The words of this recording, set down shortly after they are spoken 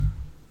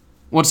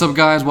What's up,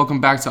 guys? Welcome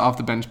back to Off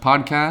the Bench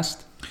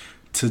Podcast.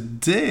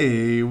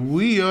 Today,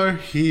 we are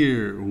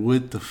here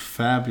with the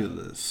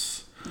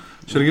fabulous.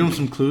 Should I give them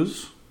some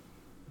clues?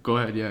 Go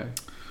ahead, yeah.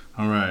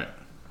 All right.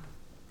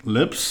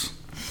 Lips.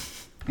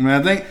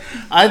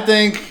 I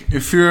think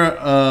if you're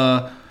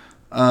a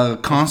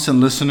constant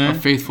listener, A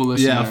faithful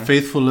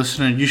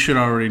listener, you should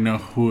already know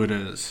who it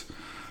is.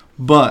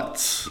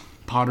 But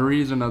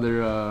Pottery is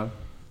another.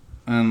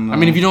 and I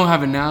mean, if you don't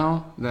have it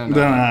now, then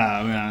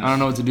I I don't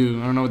know what to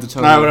do. I don't know what to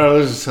tell Nah, you. but I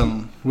was just telling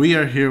them. We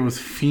are here with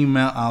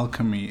female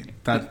alchemy,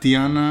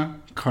 Tatiana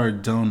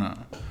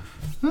Cardona.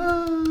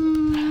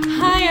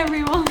 Hi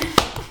everyone.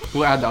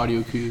 We'll add the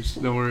audio cues.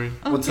 Don't worry.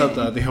 What's up,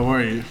 Tati? How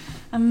are you?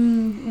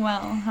 I'm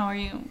well. How are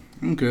you?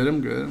 I'm good.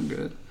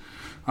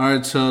 All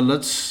right, so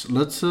let's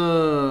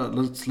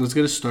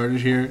get it started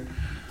here.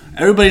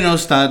 Everybody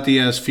knows Tati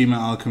as female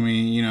alchemy.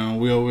 You know,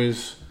 we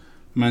always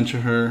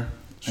mention her.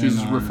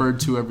 She's referred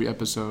to every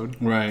episode.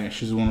 Right,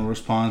 she's one of our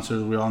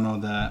sponsors. We all know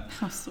that.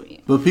 How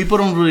sweet. But people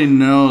don't really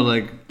know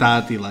like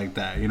Tati like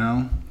that, you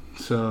know.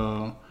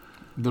 So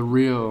The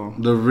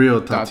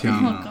real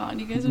Tatiana. Oh God,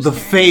 you guys are The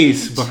scaring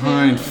face me.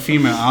 behind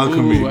female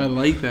alchemy. Ooh, I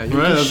like that.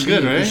 Right, that's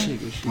good, right?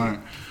 Good shit. Right.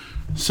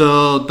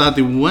 So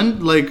Tati, when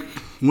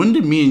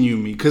did me and you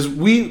meet? Because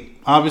me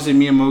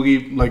and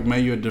Mogi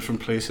met you at different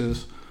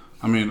places.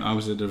 I mean,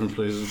 obviously different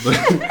places, but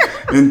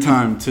in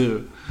time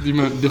too.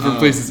 Different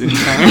places in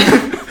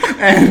time.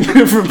 And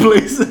different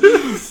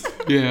places.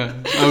 Yeah,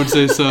 I would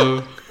say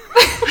so.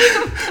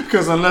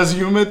 Because unless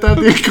you met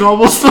Tati in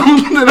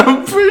Cobblestone, then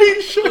I'm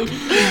pretty sure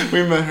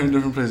we met her in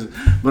different places.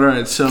 But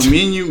alright, so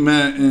me and you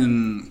met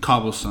in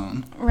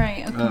Cobblestone.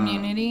 Right, a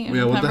community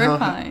in what the hell?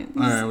 Pines.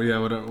 Alright, well, yeah,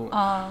 whatever.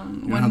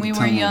 When we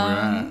were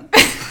young.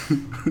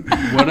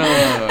 What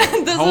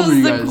This how old was were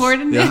you the guys?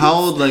 coordinates. Yeah, how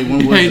old? When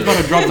was Yeah, he's it? about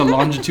to drop the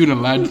longitude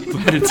and latitude.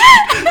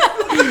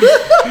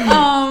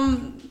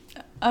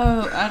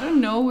 I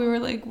don't know. We were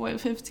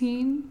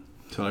 15?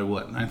 So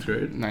what? 9th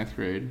grade. 9th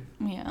grade.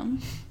 Yeah.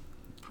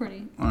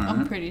 Pretty. Alright.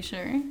 I'm pretty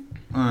sure.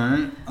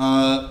 Alright.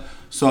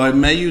 So I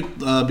met you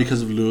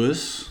because of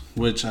Lewis,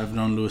 which I've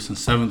known Lewis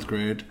since 7th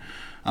grade.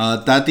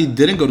 Tati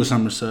didn't go to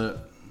Somerset.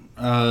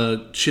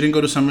 She didn't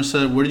go to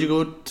Somerset. Where did you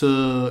go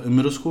to in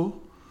middle school?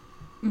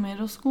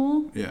 Middle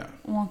school? Yeah.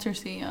 Walter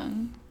C.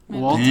 Young.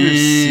 Walter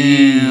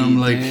Damn, C.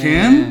 like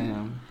Damn.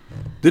 him?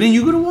 Didn't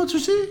you go to Walter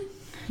C?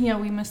 Yeah,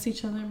 we missed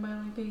each other by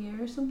a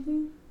year or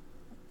something.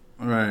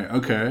 Right,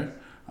 okay.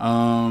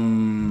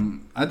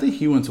 I think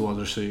he went to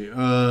Walter C.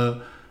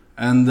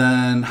 And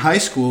then high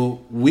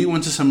school, we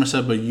went to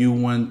Somerset, but you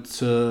went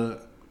to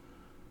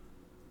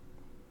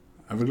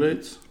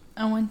Everglades?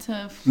 I went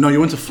to... No, you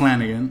went to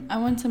Flanagan. I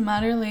went to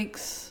Matter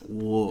Lakes,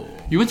 Whoa.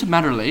 You went to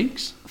Matter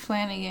Lakes?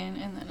 Flanagan,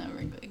 and then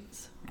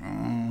Everglades.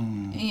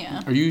 Oh.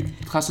 Yeah. Are you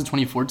class of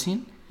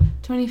 2014?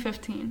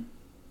 2015.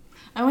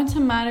 I went to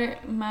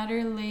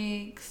Matter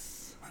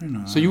Lakes. I don't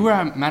know. So you were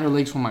at Matter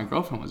Lakes when my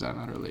girlfriend was at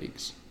Matter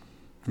Lakes.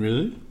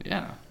 Really?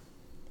 Yeah.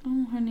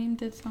 Oh, her name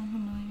did sound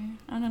familiar.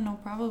 I don't know,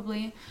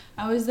 probably.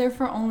 I was there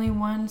for only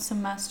one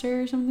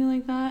semester or something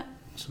like that.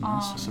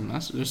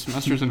 There's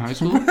semesters in high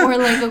school? Or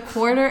a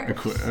quarter.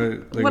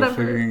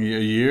 Whatever. A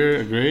year,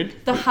 a grade?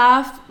 The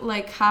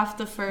half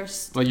the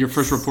first. Like your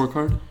first report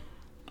card?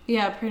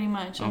 Yeah, pretty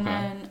much. And Okay.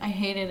 then I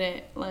hated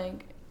it,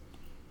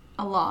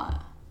 a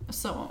lot.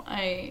 So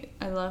I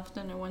left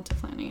and I went to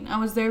Flanagan. I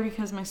was there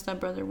because my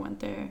stepbrother went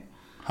there.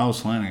 How's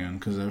Flanagan?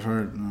 Because I've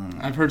heard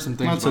some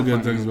things not so about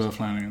good Flanagan. things about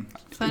Flanagan.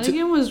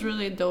 Flanagan was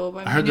really dope.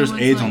 I heard there's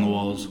AIDS on the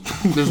walls.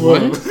 There's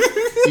what?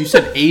 You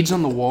said AIDS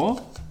on the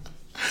wall?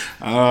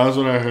 That's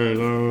what I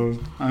heard.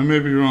 I may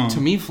be wrong.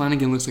 To me,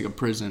 Flanagan looks like a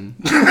prison.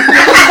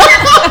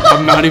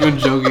 I'm not even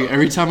joking.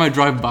 Every time I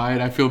drive by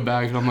it, I feel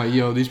bad. And I'm like,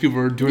 yo, these people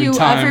are doing You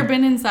time. ever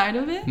been inside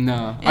of it?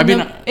 No.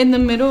 In the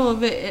middle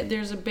of it,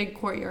 there's a big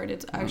courtyard.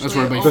 It's actually... That's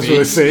where my That's what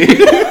I say.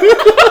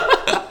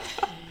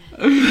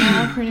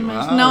 Yeah, pretty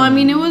much. Wow. No, I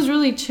mean, it was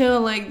really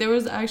chill. There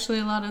was actually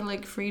a lot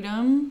of,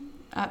 freedom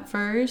at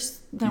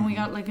first. Then we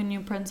got, a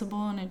new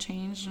principal, and it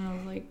changed. And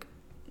it was,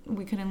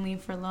 we couldn't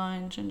leave for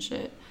lunch and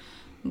shit.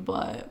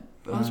 But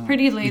it was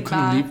pretty You laid couldn't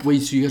back. leave? Wait,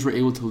 so you guys were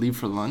able to leave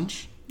for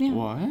lunch? Yeah.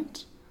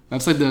 What?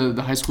 That's like the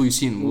high school you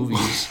see in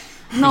movies.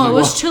 No, it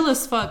was What? chill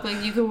as fuck.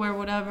 You could wear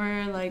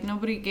whatever.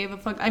 Nobody gave a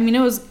fuck. I mean, it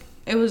was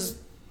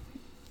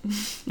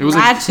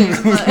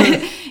ratchet, but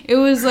it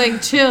was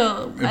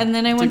chill. And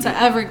then I went to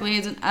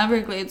Everglades, and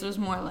Everglades was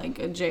more like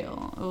a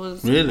jail. It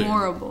was Really?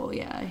 horrible.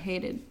 Yeah, I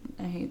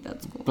hate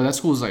that school. But that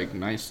school's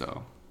nice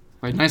though.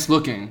 Nice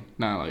looking.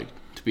 Not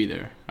to be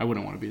there. I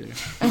wouldn't want to be there.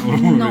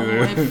 No,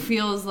 it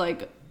feels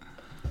like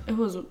it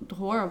was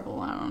horrible.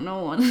 I don't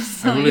know what to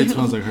tell Everybody you.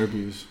 smells like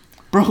herpes.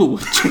 Bro, Bro,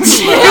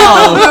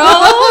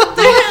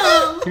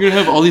 damn. you're gonna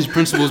have all these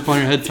principles upon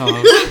your head top.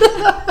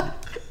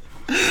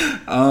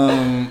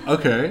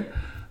 Okay.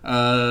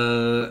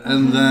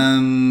 And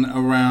then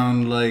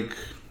around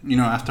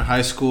after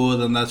high school,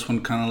 then that's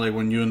when kind of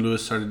when you and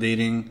Lewis started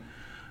dating.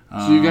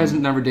 So you guys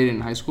never dated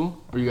in high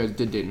school? Or you guys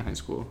did date in high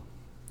school?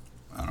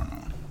 I don't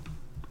know.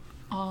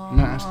 I'm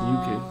not asking you,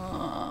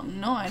 kid.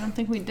 No, I don't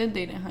think we did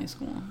date in high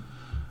school.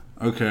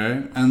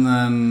 Okay, and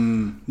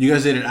then you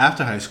guys dated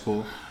after high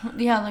school.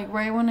 Yeah, like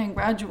right when I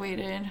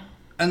graduated.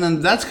 And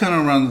then that's kind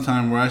of around the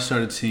time where I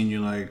started seeing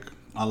you like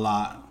a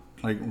lot,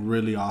 like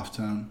really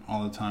often,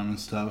 all the time and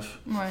stuff.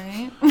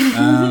 Right.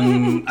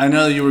 I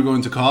know that you were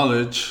going to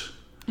college.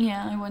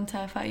 Yeah, I went to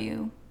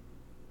FIU.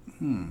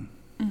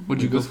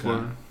 What'd you go This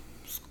guy.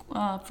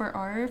 for? For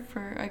art,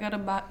 I got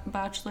a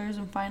bachelor's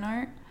in fine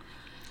art.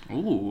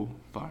 Ooh,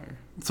 fire.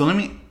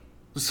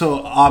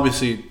 So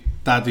obviously,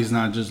 Tati's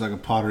not just like a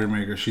pottery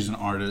maker. She's an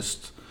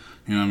artist.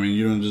 You know what I mean?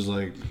 You don't just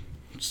like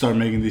start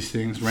making these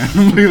things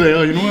randomly. Like,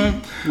 oh, you know what?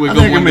 Wake I up think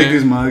I one can make day.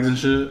 these mugs and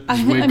shit. I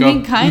wake mean,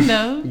 up. kind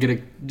of.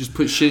 Just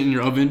put shit in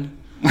your oven.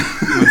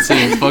 Let's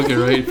say, fuck it,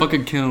 right?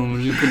 Fucking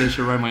kiln. You put that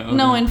shit right in my oven.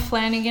 No, in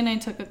Flanagan, I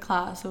took a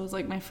class. It was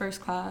like my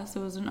first class. It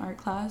was an art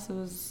class. It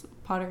was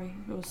pottery.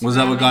 It Was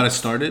that what got ceramics. it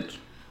started?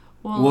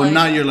 Well, Well, like,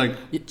 now you're like,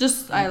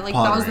 just I like that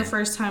was pottery. the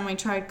first time I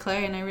tried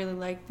clay, and I really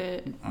liked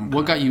it.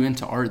 What got you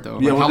into art though?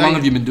 Yeah, Like, what how got long you-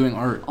 have you been doing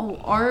art? Oh,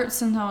 art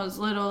since I was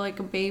little, like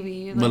a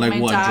baby. But, like, my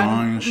what, dad,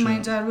 drawing and shit? My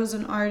dad was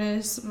an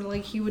artist.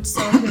 Like he would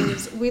sell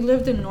his. We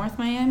lived in North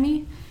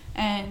Miami,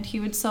 and he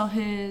would sell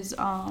his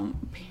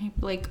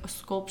like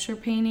sculpture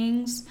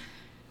paintings.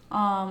 Wait,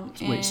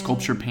 and-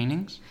 sculpture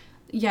paintings?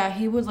 Yeah,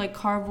 he would like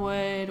carve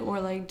wood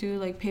or like do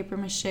like paper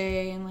mache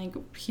and like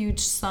huge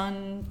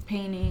sun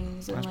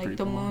paintings and That's like pretty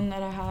the cool. moon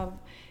that I have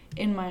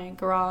in my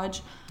garage.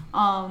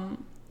 In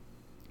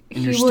He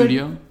your would-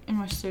 studio? In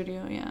my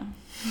studio, yeah.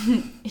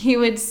 He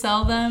would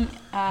sell them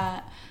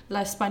at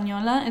La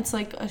Española. It's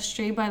like a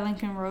straight by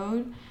Lincoln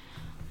Road.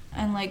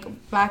 And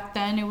like back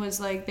then it was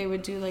like they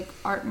would do like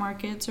art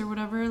markets or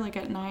whatever like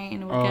at night,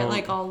 and it would get Oh.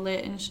 like all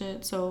lit and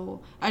shit.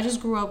 So I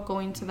just grew up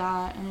going to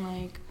that, and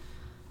like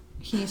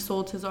he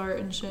sold his art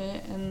and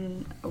shit,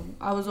 and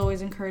I was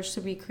always encouraged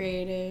to be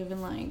creative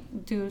and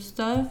like do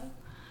stuff.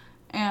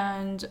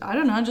 And I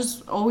don't know, I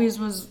just always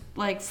was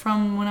like,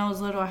 from when I was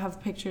little I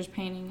have pictures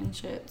painting and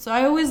shit. So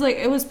I always like,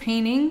 it was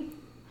painting.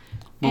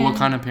 Well, what And-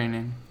 kind of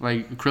painting?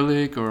 Like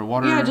acrylic or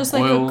water, Yeah, just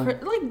like oil?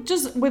 like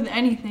just with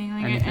anything.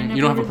 Like Anything. I You never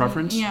don't have a really-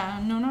 preference?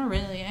 Yeah, no, not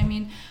really. I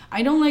mean,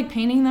 I don't like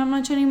painting that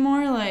much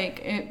anymore. Like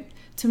it,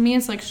 to me,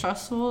 it's like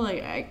stressful.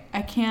 Like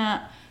I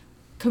can't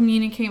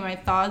communicate my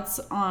thoughts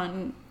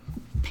on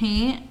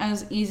paint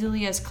as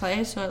easily as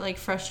clay, so it like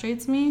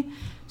frustrates me.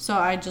 So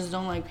I just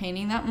don't like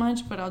painting that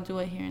much, but I'll do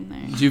it here and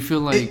there. Do you feel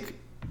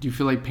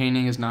like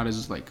painting is not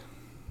as like,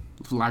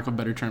 for lack of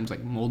better terms,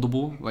 like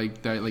moldable?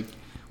 Like that, like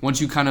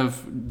once you kind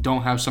of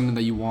don't have something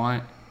that you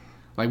want,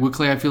 like with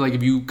clay, I feel like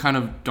if you kind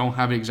of don't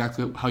have it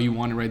exactly how you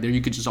want it right there,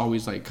 you could just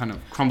always like kind of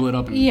crumble it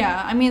up. And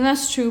Yeah, I mean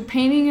that's true.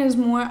 Painting is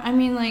more. I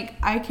mean, like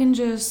I can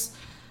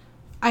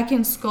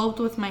sculpt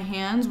with my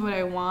hands what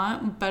I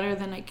want better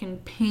than I can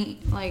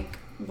paint like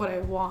what I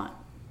want,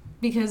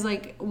 because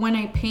like when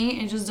I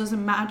paint, it just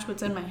doesn't match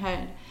what's in my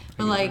head.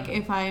 But like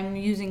if I'm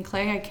using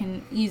clay, I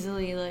can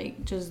easily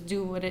like just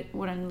do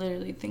what I'm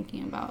literally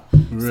thinking about.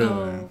 Really?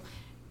 So,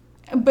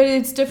 but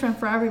it's different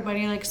for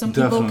everybody. Like some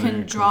people Definitely,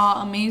 can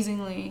draw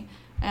amazingly,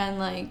 and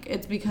like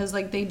it's because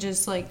like they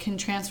just like can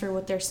transfer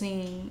what they're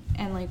seeing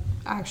and like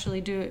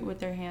actually do it with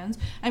their hands.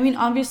 I mean,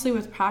 obviously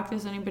with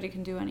practice, anybody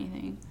can do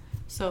anything,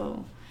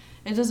 so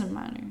it doesn't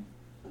matter.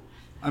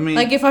 I mean,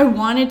 Like if I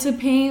wanted to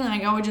paint,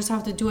 like I would just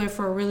have to do it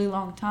for a really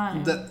long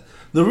time.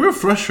 the real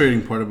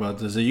frustrating part about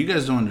this that you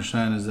guys don't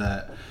understand is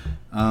that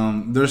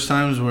there's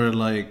times where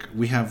like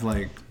we have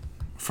like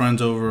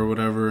friends over or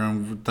whatever,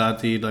 and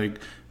Tati like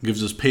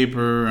gives us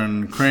paper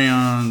and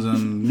crayons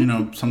and you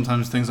know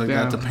sometimes things like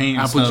that to paint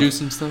and apple stuff.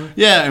 juice and stuff.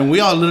 Yeah, and we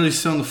all literally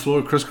sit on the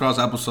floor, crisscross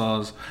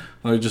applesauce,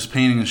 like just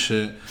painting and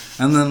shit.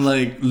 And then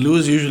like Lou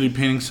is usually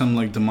painting some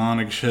like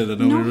demonic shit that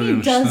nobody no,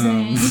 really he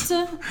understands.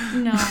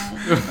 doesn't.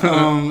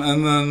 No.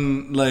 And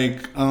then like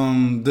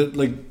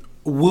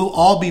we'll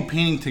all be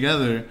painting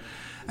together,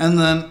 and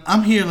then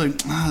I'm here like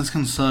this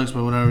kind of sucks,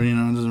 but whatever, you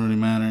know, it doesn't really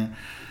matter.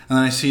 And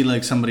then I see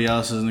like somebody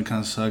else's and it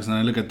kind of sucks, and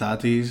I look at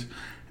Tati's,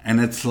 and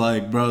it's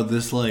like, bro,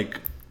 this like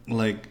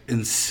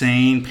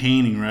insane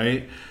painting,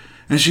 right?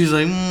 And she's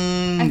like,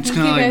 I it's think kind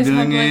you of like guys have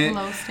doing it.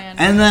 like low standards.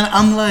 And then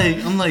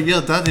I'm like,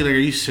 yo, Tati, like, are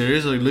you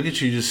serious? Like, look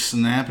at you just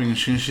snapping and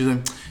shit. And she's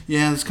like,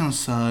 yeah, this kind of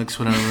sucks,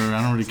 whatever.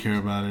 I don't really care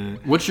about it.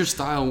 What's your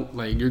style,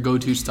 like your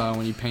go-to style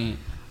when you paint?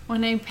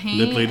 When I paint,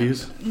 Lip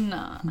ladies?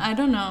 No, I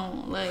don't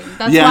know. Like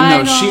that's Yeah, why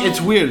no, I don't, it's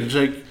weird. It's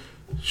like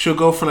she'll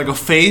go for like a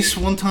face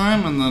one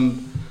time, and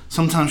then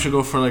sometimes she'll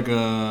go for like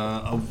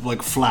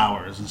like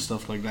flowers and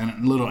stuff like that,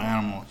 and little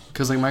animals.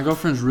 Cause like my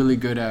girlfriend's really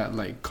good at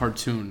like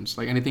cartoons,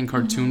 like anything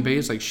cartoon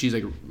based. Like she's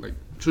like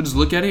she'll just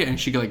look at it and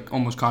she can like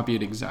almost copy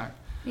it exact.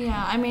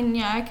 Yeah, I mean,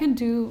 yeah, I could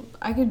do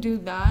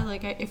that.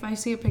 Like, if I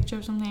see a picture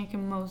of something, I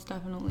can most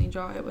definitely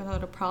draw it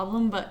without a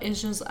problem. But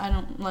it's just I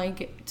don't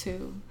like it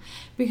to,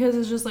 because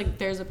it's just like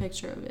there's a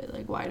picture of it.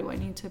 Like, why do I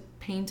need to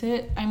paint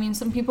it? I mean,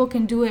 some people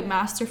can do it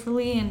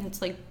masterfully and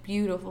it's like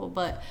beautiful,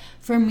 but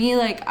for me,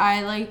 like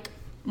I like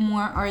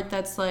more art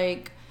that's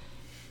like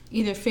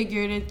either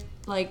figurative,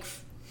 like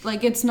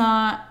it's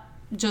not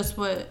just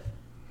what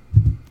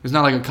It's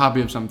not like a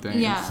copy of something.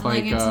 Yeah, it's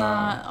like it's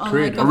not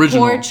like a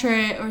original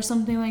portrait or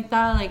something like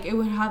that. Like it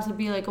would have to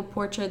be like a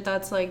portrait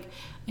that's like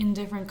in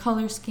different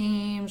color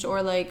schemes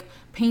or like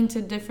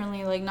painted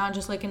differently. Like not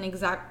just like an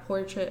exact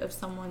portrait of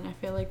someone. I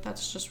feel like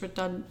that's just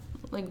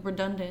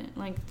redundant.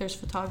 Like there's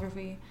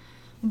photography,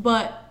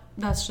 but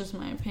that's just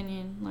my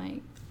opinion.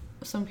 Like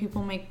some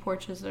people make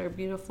portraits that are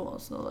beautiful,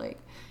 so like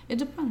it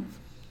depends.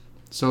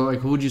 So like,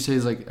 who would you say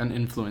is like an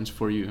influence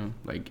for you,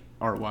 like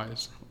art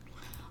wise?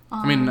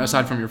 I mean,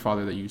 aside from your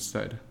father that you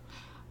said.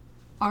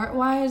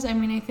 Art-wise, I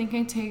mean, I think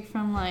I take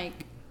from,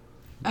 like,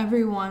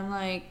 everyone,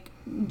 like,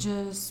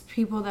 just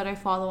people that I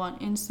follow on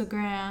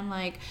Instagram,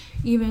 like,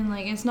 even,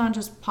 like, it's not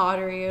just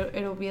pottery,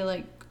 it'll be,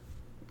 like,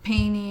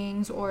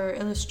 paintings or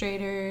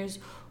illustrators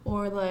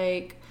or,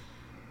 like,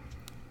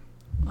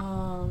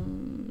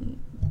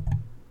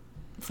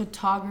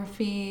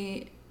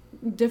 photography,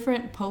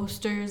 different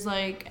posters,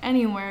 like,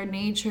 anywhere,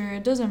 nature,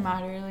 it doesn't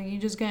matter, like, you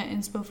just get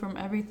inspo from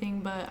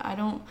everything, but I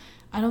don't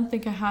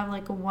think I have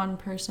like a one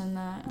person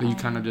that you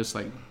kind of just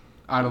like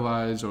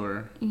idolize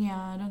or. Yeah,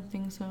 I don't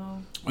think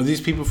so. Are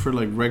these people for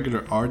like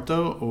regular art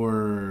though,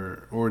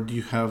 or do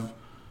you have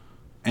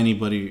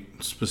anybody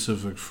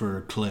specific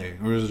for clay,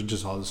 or is it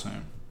just all the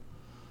same?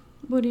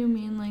 What do you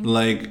mean, like?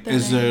 Like,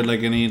 is there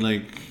like any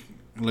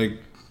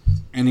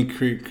any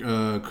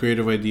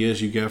creative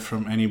ideas you get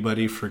from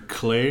anybody for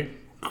clay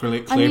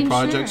projects,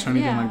 sure, or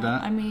anything like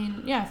that? I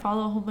mean, yeah, I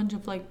follow a whole bunch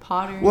of like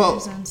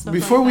potters and stuff.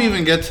 Before like we that.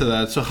 even get to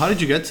that, so how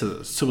did you get to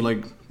this? So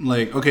like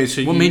okay,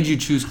 so what made you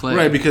choose clay?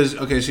 Right, because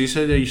okay, so you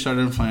said that you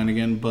started in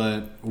Flanagan,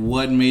 but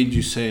what made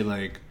you say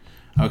like,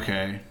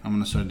 okay, I'm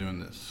gonna start doing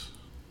this?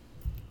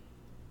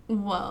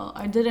 Well,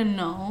 I didn't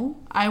know.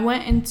 I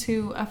went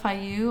into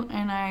FIU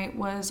and I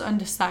was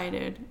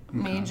undecided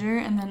major,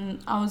 and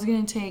then I was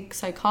gonna take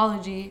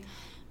psychology.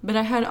 But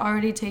I had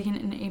already taken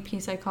an AP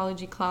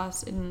psychology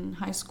class in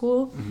high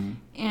school. Mm-hmm.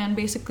 And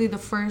basically the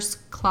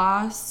first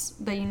class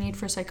that you need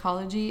for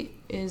psychology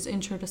is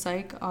Intro to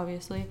Psych,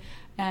 obviously.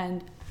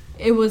 And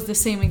it was the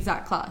same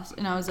exact class.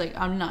 And I was like,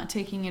 I'm not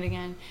taking it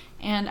again.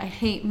 And I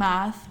hate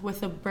math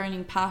with a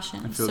burning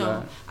passion.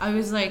 I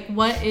was like,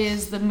 what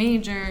is the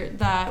major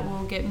that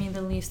will get me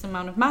the least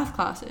amount of math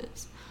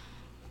classes?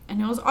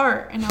 And it was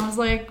art. And I was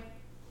like,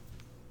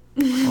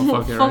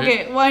 well, fuck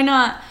it, why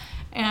not?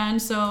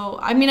 And so,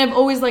 I mean, I've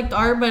always liked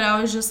art, but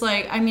I was just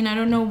like, I mean, I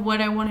don't know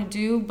what I want to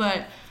do,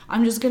 but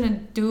I'm just going to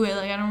do it.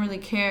 Like, I don't really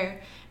care.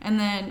 And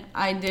then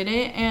I did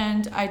it,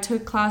 and I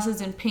took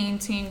classes in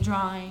painting,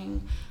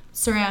 drawing,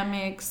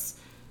 ceramics,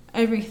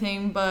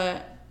 everything,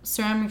 but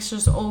ceramics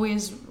just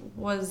always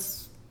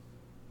was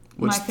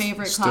my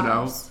favorite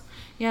class. Out?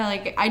 Yeah,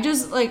 like,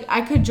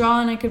 I could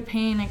draw and I could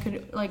paint. I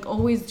could, like,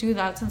 always do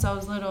that since I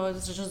was little.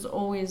 It's just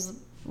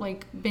always,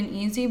 like, been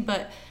easy,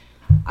 but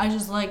I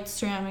just liked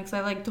ceramics.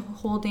 I liked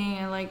holding,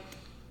 I liked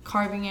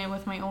carving it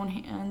with my own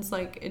hands.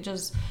 Like, it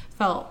just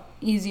felt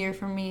easier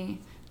for me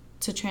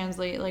to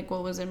translate, like,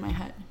 what was in my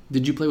head.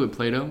 Did you play with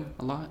Play-Doh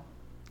a lot?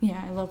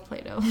 Yeah, I love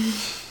Play-Doh.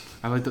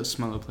 I like the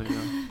smell of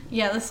Play-Doh.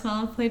 Yeah, the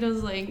smell of Play-Doh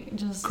is, like,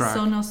 just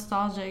so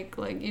nostalgic.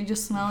 Like, you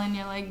just smell it and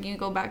you're like, you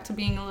go back to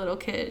being a little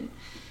kid.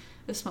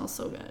 It smells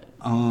so good.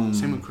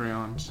 Same with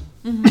crayons.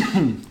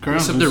 Mm-hmm.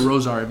 Crayons. Except they're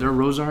rose art. If they're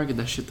rose art, get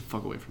that shit the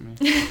fuck away from me.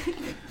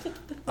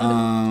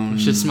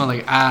 Shit smell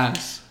like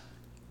ass.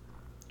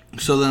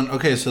 So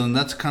then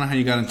that's kind of how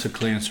you got into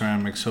clay and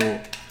ceramics.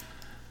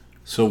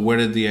 So where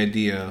did the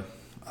idea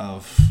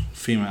of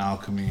Female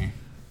Alchemy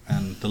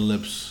and the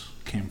lips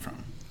came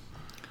from?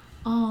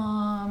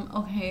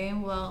 Okay,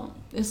 well,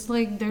 it's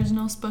like there's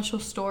no special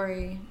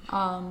story.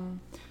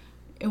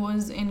 It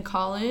was in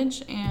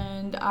college,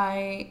 and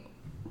I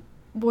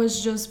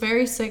was just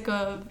very sick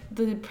of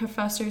the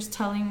professors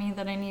telling me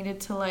that I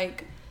needed to,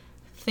 like,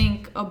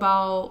 think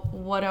about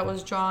what I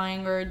was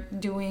drawing or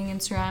doing in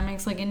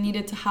ceramics. Like, it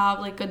needed to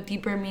have, like, a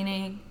deeper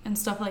meaning and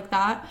stuff like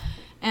that.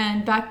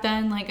 And back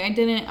then, like,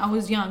 I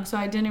was young, so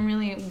I didn't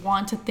really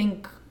want to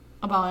think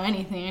about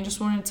anything. I just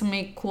wanted to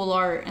make cool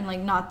art and, like,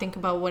 not think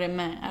about what it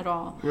meant at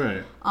all.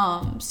 Right.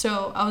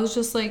 So I was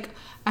just, like,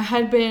 I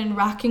had been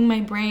racking my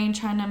brain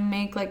trying to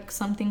make, like,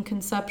 something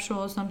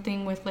conceptual,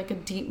 something with, like, a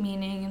deep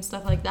meaning and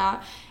stuff like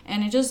that.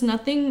 And it just,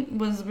 nothing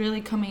was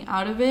really coming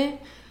out of it.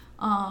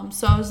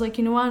 So I was like,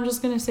 you know what, I'm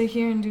just going to sit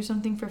here and do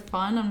something for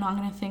fun. I'm not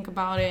going to think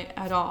about it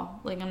at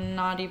all. Like, I'm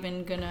not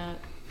even going to,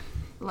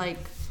 like,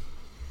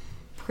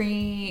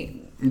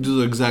 do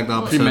the exact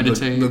opposite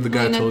that the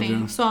guy told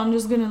you. So I'm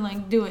just going to,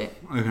 like, do it.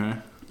 Okay.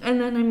 And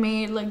then I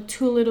made, like,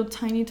 2 little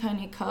tiny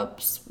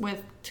cups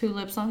with 2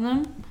 lips on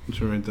them. Which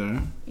are right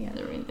there. Yeah,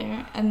 they're right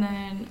there. And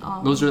then...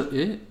 those are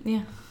it?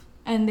 Yeah.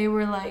 And they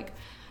were, like,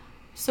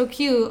 so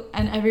cute,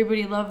 and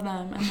everybody loved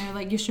them. And they're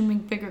like, you should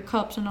make bigger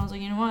cups. And I was like,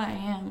 you know what, I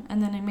am.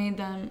 And then I made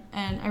them,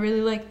 and I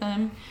really liked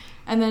them.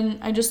 And then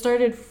I just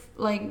started,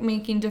 like,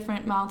 making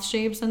different mouth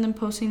shapes and then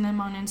posting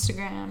them on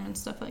Instagram and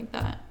stuff like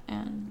that.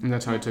 And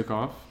that's how it took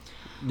off?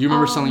 Do you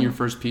remember selling your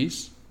first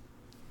piece?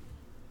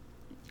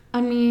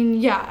 I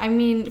mean, yeah. I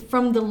mean,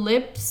 from the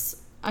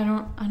lips, I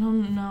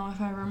don't know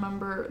if I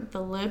remember the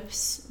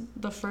lips,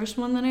 the first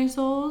one that I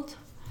sold.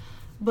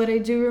 But I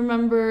do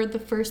remember the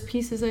first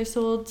pieces I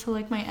sold to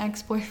like my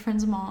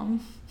ex-boyfriend's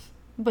mom.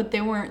 But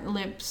they weren't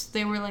lips.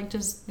 They were like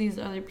just these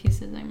other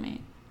pieces I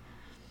made.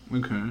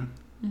 Okay.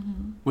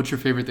 What's your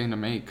favorite thing to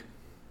make?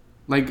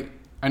 Like,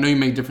 I know you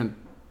make different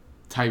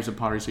types of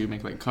pottery, so you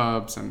make like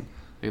cups and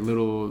like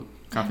little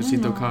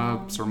cafecito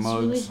cups or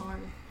mugs, really hard.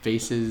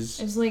 vases.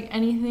 It's like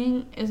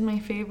anything is my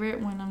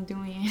favorite when I'm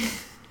doing it.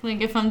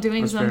 Like if I'm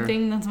doing That's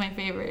something, that's my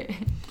favorite.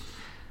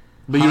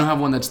 But you don't have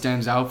one that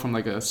stands out from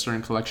like a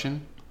certain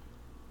collection?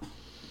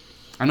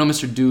 I know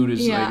Mr. Dude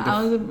is yeah, like...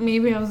 I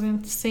was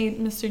going to say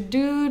Mr.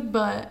 Dude,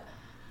 but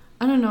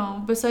I don't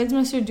know. Besides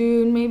Mr.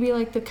 Dude, maybe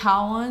like the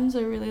cow ones.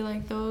 I really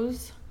like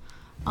those.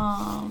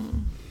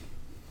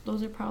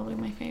 Those are probably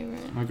my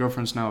favorite. My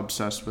girlfriend's now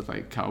obsessed with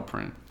like cow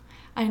print.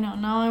 I know.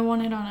 Now I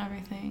want it on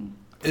everything.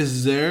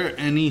 Is there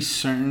any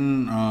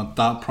certain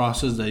thought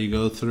process that you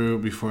go through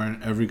before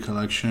every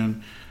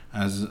collection,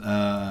 as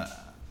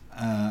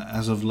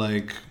of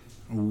like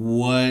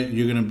what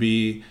you're gonna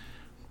be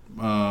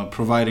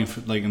providing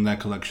for, like in that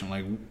collection,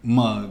 like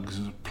mugs,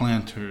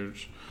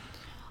 planters?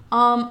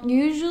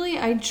 Usually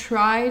I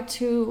try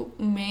to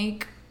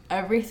make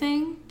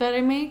everything that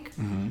I make.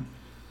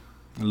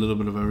 A little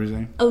bit of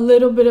everything. A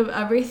little bit of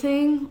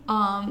everything.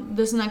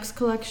 This next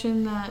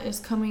collection that is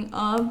coming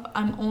up,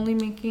 I'm only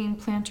making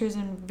planters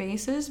and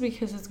vases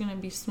because it's gonna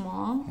be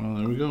small. Well,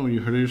 there we go.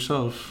 You heard it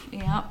yourself.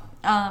 Yeah.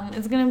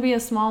 It's gonna be a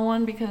small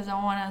one because I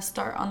want to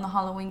start on the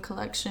Halloween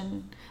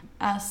collection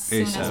as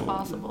soon as ASAP.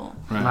 possible.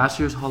 Right. Last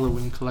year's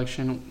Halloween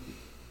collection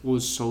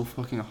was so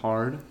fucking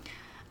hard.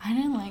 I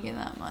didn't like it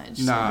that much,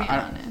 Nah, to be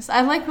honest.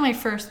 I liked my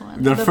first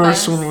one. The first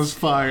best. one was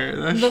fire.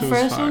 That The shit was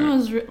first fire. one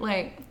was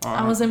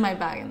I was in my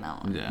bag in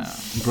that one. Yeah,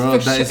 bro. For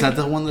Is that sure.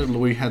 the one that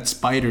we had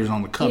spiders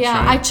on the cups?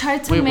 Yeah, right? I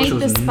tried to Wait, make which the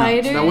was nuts.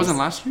 spiders. That wasn't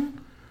last year?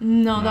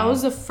 No, that No.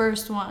 was the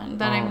first one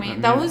that I Oh, made.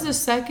 then That maybe- was the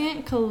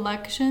second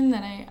collection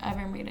that I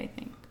ever made, I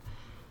think.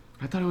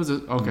 I thought it was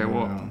okay.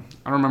 Well, Yeah.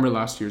 I don't remember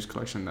last year's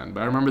collection then,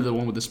 but I remember the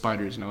one with the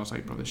spiders, and I was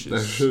like, bro, this shit That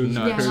is shit is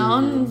nuts. Yeah, crazy, that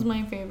one bro. was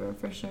my favorite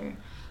for sure.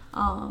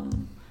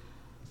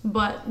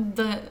 But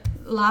the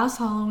last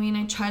Halloween,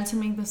 I tried to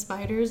make the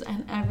spiders,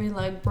 and every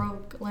leg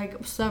broke like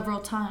several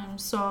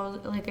times. So I was,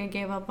 like I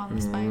gave up on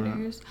the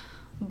spiders,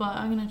 but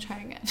I'm gonna try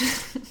again.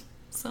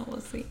 So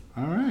we'll see.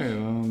 All right,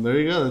 well, there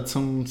you go. That's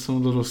some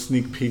little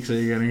sneak peeks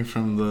that you're getting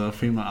from the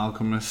female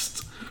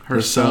alchemist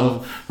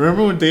herself.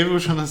 Remember when David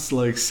was trying to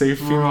like save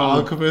female Bro,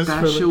 alchemist?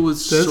 that for, shit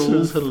was that so shit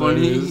was funny.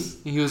 hilarious.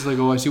 He was like,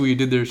 "Oh, I see what you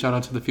did there. Shout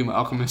out to the female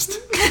alchemist."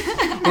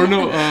 Or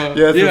no, Yeah,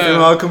 the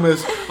female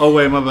alchemist. Oh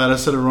wait, my bad. I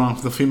said it wrong.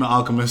 The female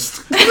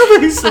alchemist.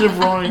 He said it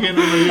wrong again.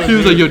 He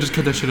was like, "Yo, just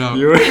cut that shit out."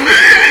 You're right.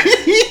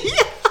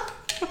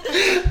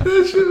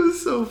 That shit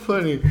was so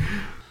funny.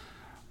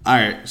 All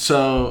right,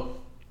 so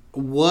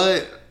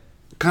what?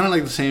 Kind of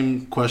like the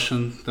same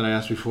question that I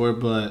asked before,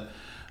 but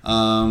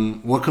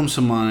what comes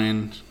to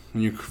mind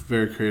in your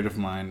very creative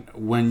mind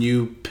when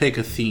you pick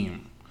a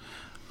theme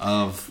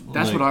of?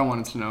 That's like, what I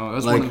wanted to know.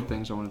 That's like, one of the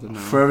things I wanted to know.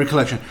 for every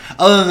collection,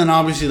 other than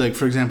obviously like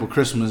for example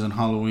Christmas and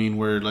Halloween,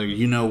 where like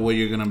you know what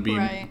you're gonna be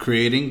Right.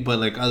 creating, but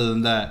like other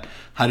than that,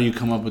 how do you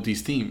come up with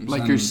these themes?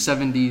 Like And your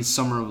 70s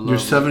Summer of Love. your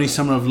 70s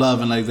Summer of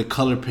Love and like the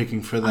color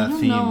picking for I that don't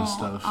theme know. and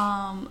stuff.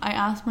 I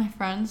ask my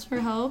friends for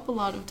help a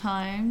lot of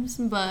times,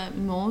 but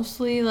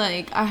mostly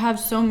like I have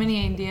so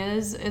many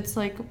ideas. It's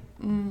like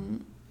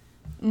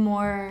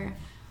more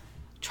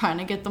trying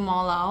to get them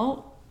all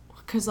out.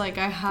 Cause like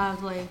I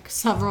have like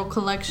several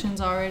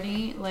collections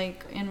already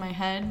like in my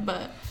head,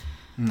 but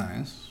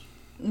Nice.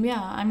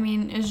 yeah, I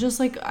mean it's just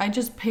like I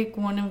just pick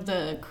one of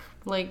the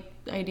like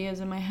ideas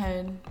in my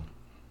head,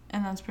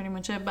 and that's pretty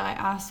much it. But I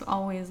ask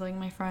always like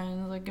my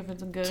friends like if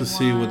it's a good To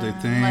see what they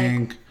one,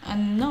 think. like,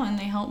 and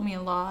they help me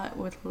a lot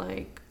with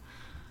like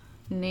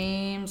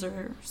names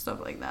or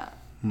stuff like that.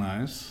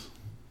 Nice.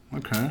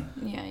 Okay.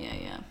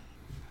 Yeah.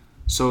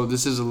 So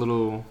this is a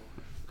little.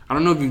 I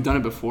don't know if you've done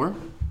it before,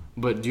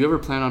 but do you ever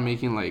plan on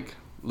making like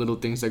little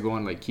things that go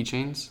on like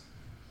keychains?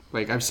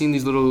 Like I've seen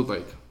these little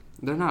like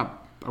they're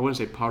not, I wouldn't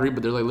say pottery,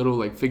 but they're like little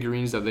like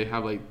figurines that they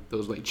have like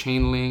those like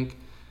chain link.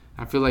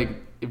 I feel like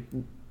if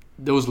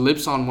those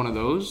lips on one of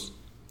those,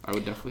 I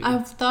would definitely.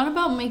 I've thought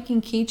about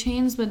making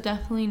keychains, but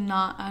definitely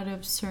not out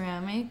of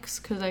ceramics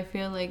because I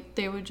feel like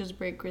they would just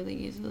break really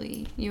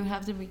easily. You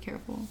have to be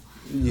careful.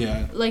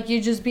 Yeah. Like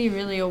you just be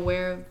really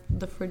aware of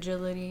the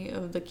fragility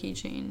of the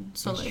keychain,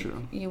 so That's like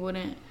true. you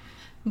wouldn't.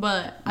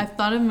 But I've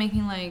thought of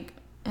making like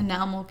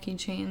enamel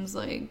keychains,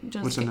 like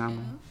just What's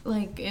enamel?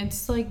 Like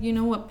it's like you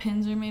know what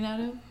pins are made out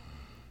of,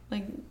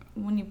 like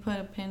when you put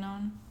a pin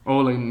on, Oh,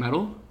 like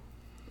metal?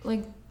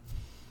 like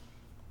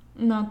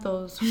not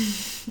those.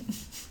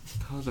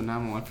 That was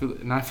enamel. I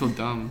feel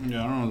dumb.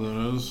 Yeah, I don't know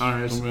what that is. All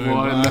right. Don't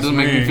Well, that ask doesn't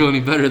make me feel any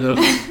better though.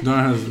 Don't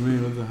ask me.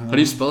 What the hell? How do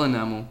you spell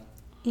enamel?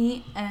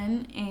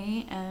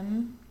 ENAMEL.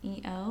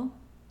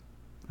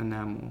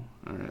 Enamel.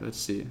 All right. Let's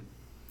see.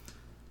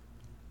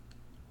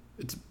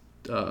 It's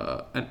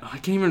and I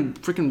can't even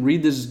freaking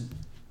read this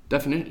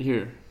definition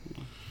here.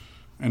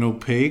 An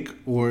opaque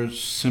or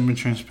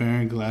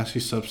semi-transparent glassy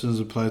substance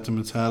applied to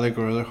metallic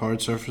or other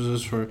hard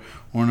surfaces for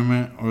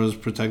ornament or as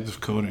protective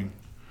coating.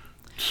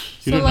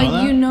 You so didn't like know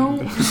that? you know,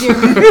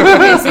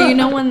 okay, so you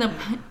know when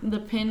the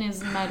pin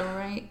is metal,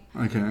 right?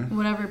 Okay.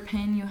 Whatever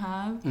pin you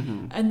have,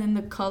 Mm-hmm. and then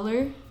the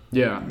color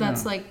Yeah.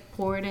 that's Yeah. like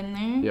poured in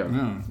there. Yeah.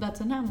 Yeah. That's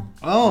enamel.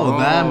 Oh,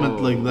 that Oh.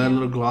 like that Yeah.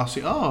 little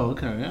glossy. Oh,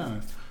 okay, yeah.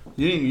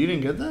 You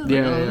didn't get that? Yeah,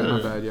 Oh, yeah,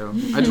 my bad, yo.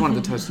 I just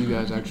wanted to test you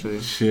guys, actually.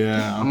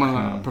 Yeah. I'm a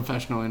okay.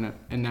 professional in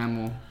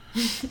enamel.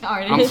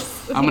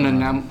 Artist. I'm an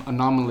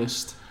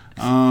anomalist.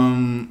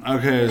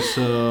 Okay,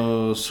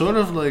 so sort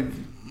of like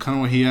kind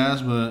of what he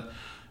asked, but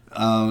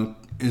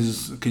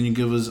can you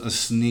give us a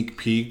sneak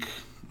peek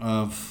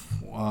of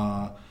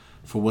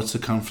for what's to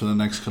come for the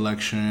next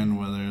collection?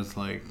 Whether it's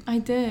like, I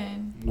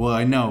did. well,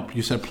 I know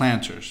you said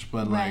planters,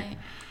 but like, Right.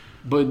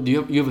 But do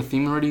you have a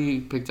theme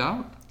already picked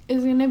out?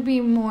 It's gonna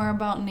be more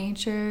about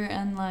nature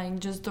and like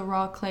just the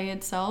raw clay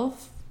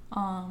itself.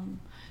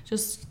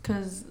 Just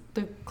because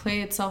the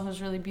clay itself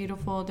is really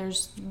beautiful.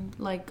 There's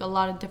like a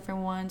lot of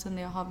different ones, and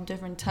they all have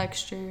different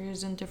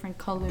textures and different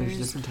colors. There's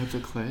different types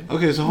of clay.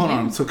 okay, so hold Yeah.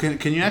 on. So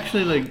can you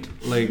actually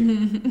like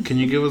can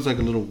you give us like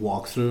a little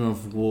walkthrough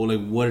of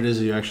like what it is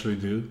that you actually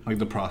do, like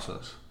the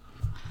process?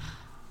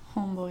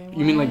 Homeboy.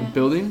 You mean what? like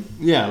building?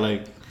 Yeah,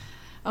 like.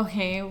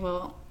 Okay,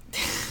 well,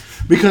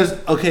 Because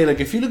okay, like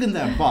if you look in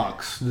that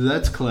box,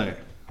 that's clay,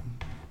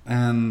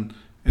 and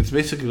it's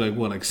basically like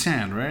what, like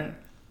sand, right?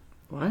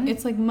 What?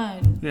 it's like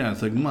mud. Yeah,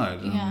 it's like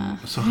mud. Yeah.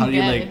 So how do you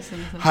Yeah, like? it's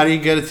something. How do you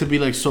get it to be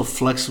like so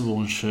flexible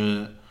and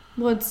shit?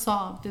 Well, it's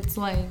soft. It's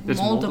like It's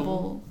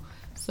moldable.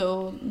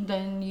 So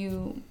then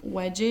you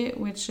wedge it,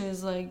 which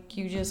is like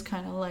you just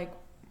kind of like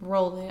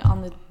roll it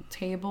on the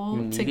table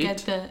You to knead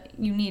get it?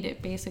 you knead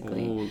it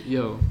basically Oh,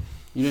 yo,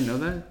 you didn't know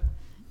that?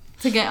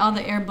 to get all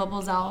the air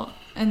bubbles out,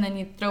 and then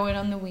you throw it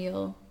on the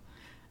wheel,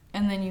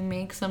 and then you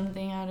make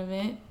something out of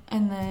it,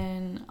 and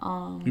then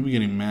You be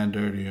getting mad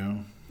dirty, yo.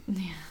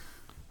 yeah,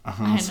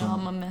 Uh-huh, I know so-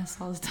 I'm a mess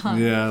all the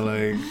time. Yeah,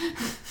 like,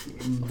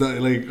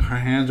 like her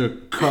hands are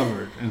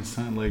covered in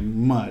some, like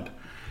mud.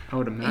 I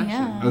would imagine.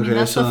 Yeah, I Okay, mean,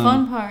 that's so the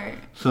fun part.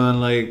 So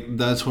then, like,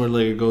 that's where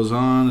like it goes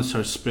on. It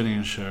starts spinning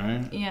and shit,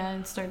 right? Yeah,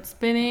 it starts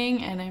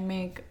spinning, and I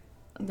make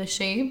the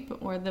shape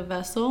or the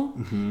vessel,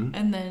 Mm-hmm.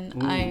 and then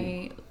Ooh.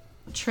 I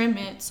trim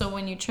it. So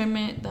when you trim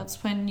it,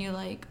 that's when you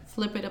like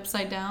flip it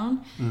upside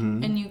down,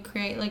 Mm-hmm. and you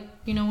create like,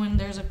 you know, when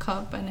there's a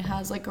cup and it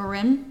has like a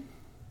rim,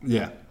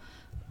 Yeah.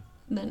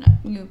 then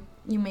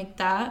you make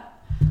that,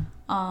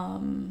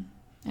 and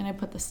I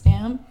put the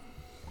stamp,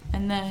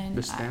 and then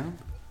The stamp?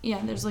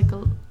 yeah, there's like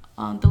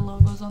the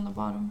logos on the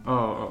bottom,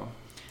 Oh.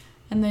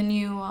 and then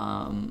you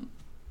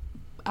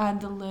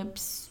add the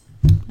lips,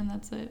 and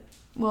that's it.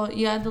 Well,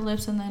 you add the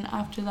lips, and then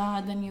after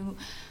that, then you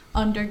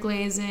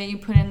underglaze it. You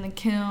put it in the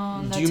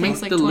kiln. That Do you make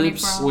takes like the 24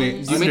 lips- hours.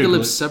 Wait, Do you make the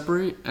lips Underglaze.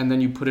 separate and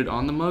then you put it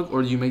on the mug,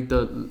 or do you make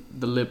the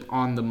lip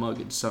on the mug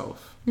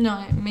itself? No,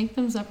 I make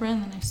them separate,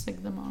 and then I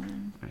stick them on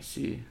there. I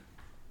see.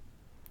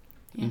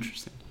 Yeah.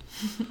 Interesting.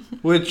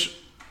 Which,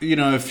 you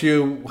know, if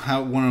you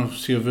want to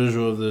see a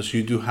visual of this,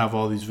 you do have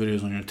all these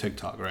videos on your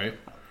TikTok, right?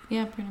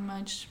 Yeah, pretty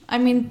much. I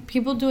mean,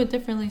 people do it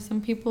differently.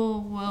 Some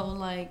people will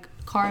like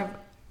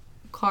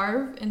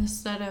carve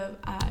instead of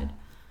add.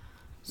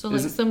 So like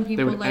Isn't- some They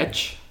people would like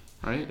etch,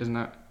 right? Isn't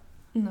that?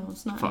 no,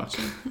 it's not Fuck.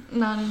 etching.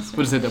 Not in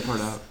We'll just take that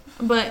part out.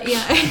 But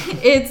yeah,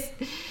 it's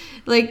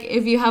like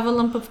if you have a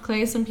lump of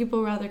clay, some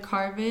people rather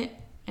carve it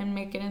and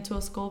make it into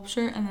a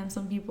sculpture, and then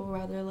some people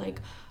rather like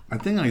I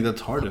think like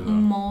that's harder though.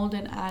 mold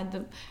and add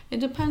the. It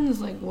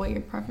depends like what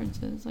your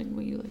preference is, like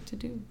what you like to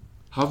do.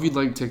 How have you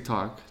liked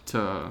TikTok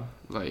to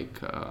like?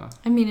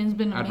 I mean, it's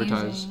been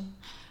Advertise. amazing.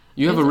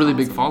 You have a It's really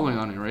big awesome. following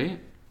on it, right?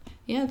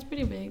 Yeah, it's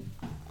pretty big.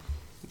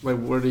 Like,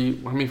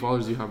 how many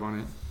followers do you have on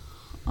it?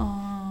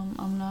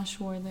 I'm not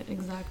sure the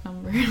exact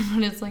number,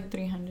 but it's like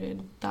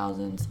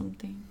 300,000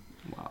 something.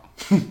 Wow.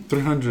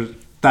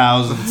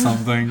 300,000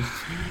 something.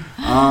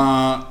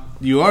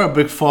 You are a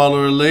big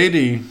follower,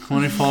 lady. How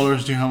many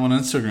followers do you have on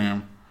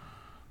Instagram?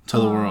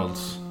 Tell the world,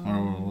 or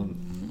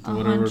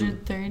whatever.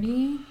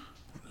 130,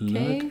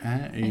 Look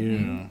at I you.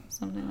 think,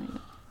 something like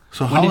that.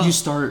 So When how did you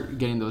start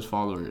getting those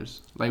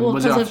followers? Like, Well,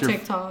 was it because off of your?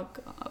 TikTok,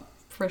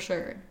 for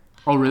sure.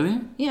 Oh, really?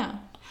 Yeah.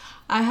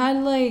 I had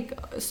like,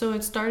 so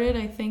it started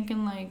I think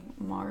in like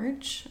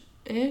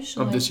March-ish.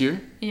 Of like, this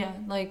year? Yeah,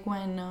 like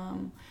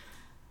when,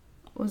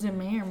 was it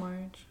May or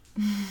March?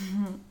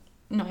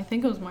 No, I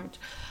think it was March.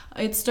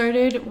 It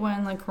started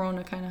when like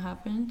Corona kind of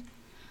happened.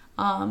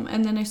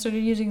 And then I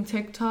started using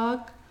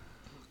TikTok.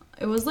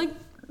 It was like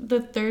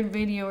the third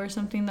video or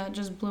something that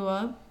just blew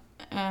up.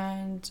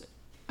 And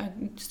I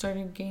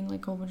started gaining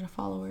like a whole bunch of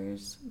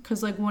followers.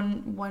 Because like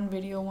one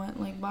video went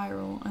like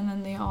viral. And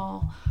then they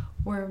all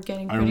were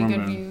getting I pretty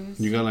remember good views.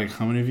 you got like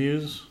how many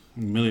views?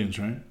 Millions,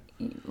 right?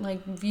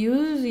 Like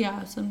views,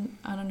 yeah, some,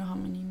 I don't know how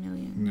many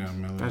million. Yeah,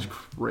 millions. That's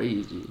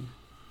crazy.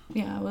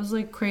 Yeah, it was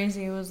like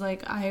crazy. It was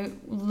like I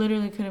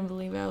literally couldn't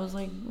believe it. I was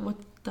like, what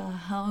the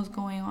hell is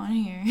going on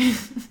here?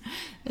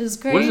 It's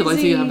crazy. What is it like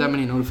to have that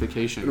many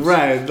notifications?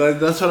 Right, like,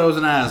 that's what I was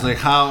gonna ask. Like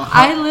how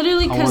I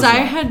literally, how because was I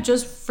that? had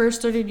just first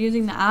started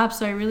using the app,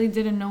 so I really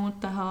didn't know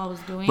what the hell I was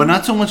doing. But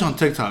not so much on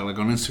TikTok, like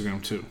on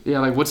Instagram too. Yeah,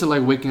 like what's it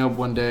like waking up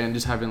one day and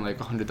just having like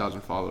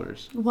 100,000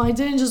 followers? Well, I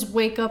didn't just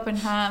wake up and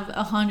have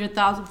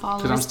 100,000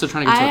 followers. Because I'm still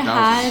trying to get to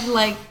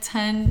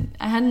 1,000.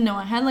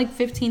 I had like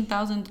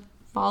 15,000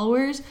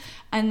 followers,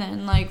 and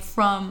then like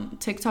from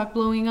TikTok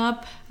blowing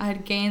up, I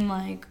had gained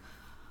like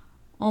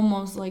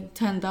almost like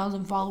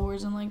 10,000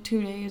 followers in like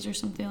 2 days or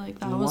something like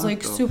that. It was What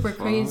like the super fuck?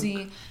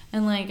 crazy,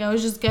 and like I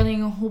was just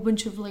getting a whole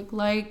bunch of like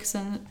likes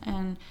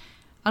and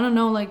I don't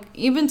know, like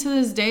even to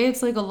this day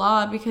it's like a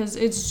lot because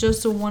it's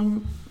just a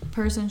one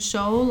person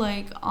show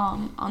like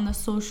on the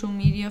social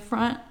media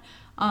front.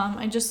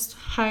 I just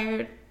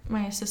hired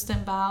my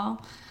assistant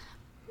Val,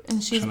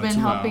 and she's Shout out been to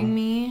helping Val.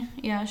 me.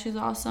 Yeah, she's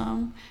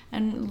awesome.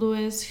 And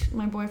Louis,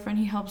 my boyfriend,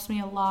 he helps me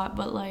a lot,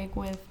 but like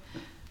with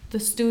the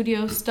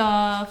studio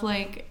stuff,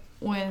 like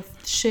with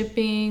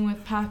shipping,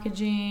 with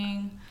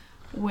packaging,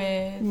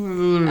 with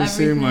Doesn't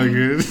seem like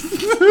it.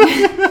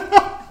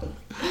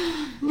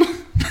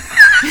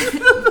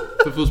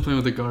 The fool's playing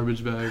with a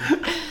garbage bag.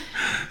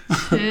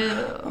 chill.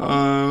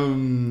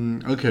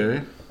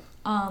 Okay.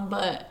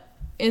 But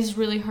it's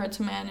really hard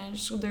to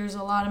manage. There's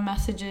a lot of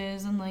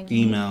messages and like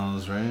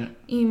Emails, right?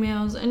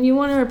 emails, and you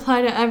want to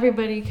reply to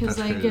everybody because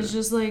That's like crazy. it's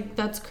just like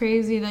that's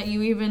crazy that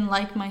you even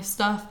like my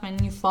stuff and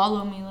you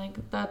follow me,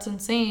 like that's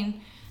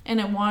insane. And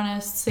I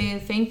want to say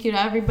thank you to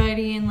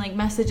everybody and like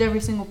message every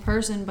single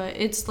person, but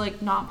it's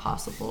like not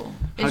possible.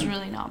 It's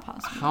really not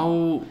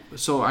possible.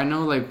 So I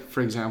know, like,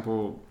 for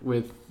example,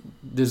 with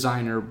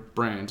designer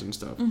brands and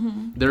stuff,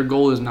 Mm-hmm. their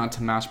goal is not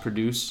to mass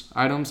produce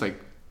items.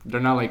 Like,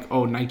 they're not like,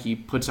 oh, Nike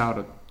puts out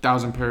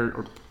 1,000 pair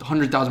or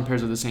 100,000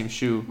 pairs of the same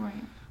shoe. Right,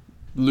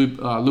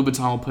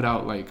 Louboutin will put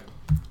out like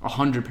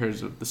 100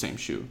 pairs of the same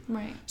shoe.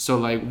 right. So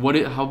like,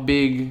 how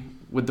big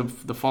with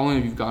the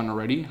following you've gotten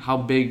already? How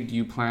big do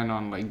you plan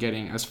on like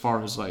getting as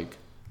far as like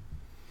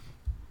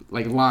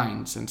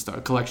lines and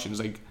stuff, collections?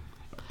 Like,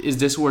 is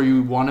this where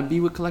you want to be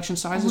with collection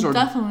sizes, or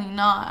Definitely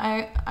not.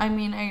 I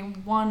mean, I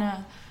want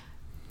to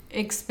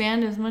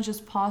expand as much as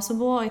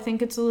possible. I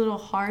think it's a little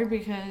hard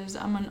because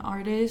I'm an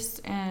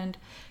artist and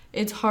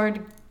it's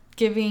hard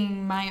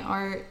giving my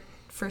art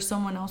for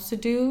someone else to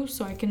do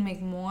so I can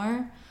make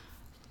more,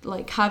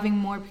 like having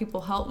more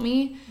people help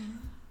me.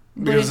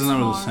 But Because it's never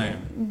the hard.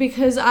 same.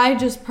 Because I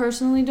just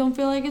personally don't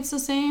feel like it's the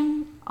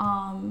same.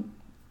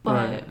 But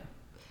Right.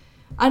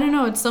 I don't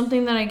know. It's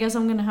something that I guess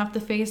I'm gonna have to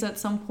face at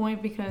some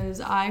point because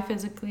I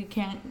physically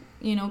can't,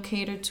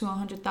 cater to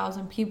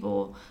 100,000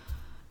 people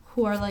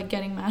who are like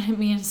getting mad at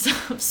me and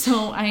stuff.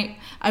 So I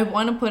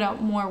want to put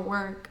out more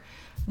work,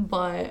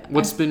 but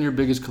what's been your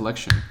biggest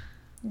collection?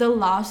 the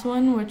last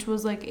one, which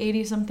was like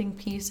 80 something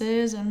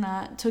pieces, and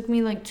that took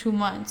me like 2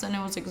 months, and it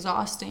was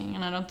exhausting,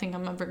 and I don't think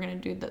I'm ever gonna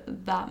do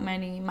that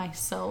many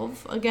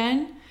myself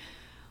again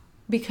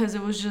because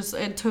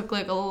it took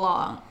like a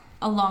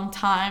long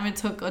time. It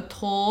took a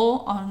toll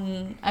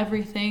on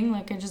everything.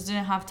 Like I just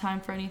didn't have time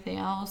for anything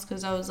else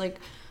because I was like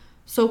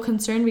so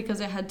concerned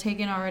because it had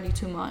taken already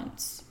 2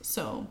 months.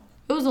 So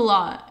it was a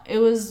lot. It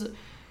was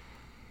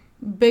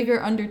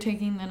bigger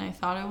undertaking than I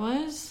thought it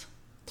was.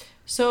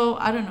 So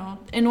I don't know.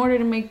 In order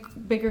to make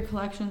bigger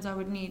collections, I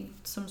would need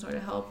some sort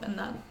of help,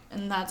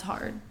 and that's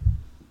hard.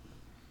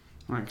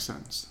 That makes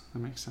sense.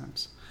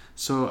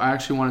 So I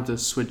actually wanted to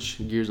switch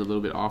gears a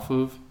little bit off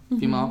of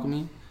Female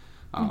Alchemy.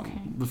 Okay.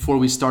 Before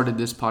we started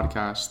this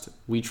podcast,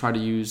 we tried to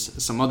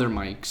use some other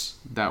mics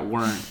that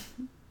weren't,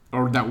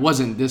 or that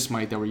wasn't this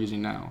mic that we're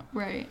using now.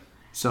 Right.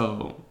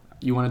 So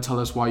you want to tell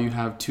us why you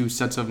have 2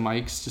 sets of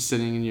mics just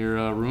sitting in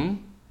your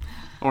room?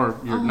 Or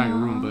not your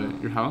room,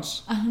 but your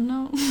house? I don't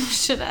know.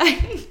 Should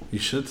I? You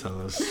should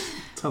tell us.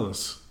 Tell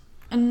us.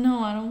 No,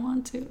 I don't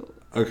want to.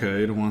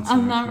 Okay, you don't want to.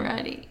 I'm not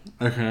ready.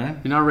 Okay.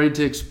 You're not ready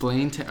to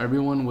explain to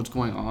everyone what's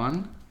going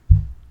on?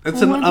 It's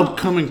Well, an why not?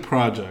 upcoming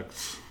project.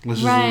 Let's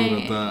just leave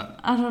it at that.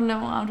 I don't know.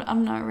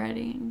 I'm not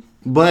ready.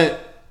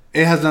 But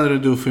it has nothing to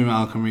do with Female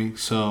Alchemy.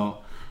 So,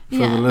 for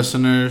Yeah. the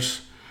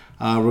listeners,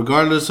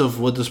 regardless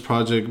of what this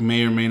project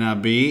may or may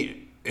not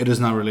be, it is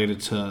not related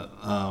to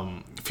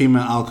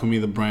Female Alchemy,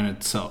 the brand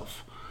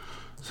itself.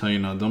 So,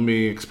 don't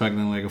be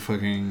expecting like a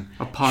fucking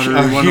Pottery a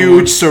 101.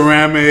 huge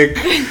ceramic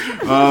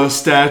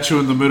statue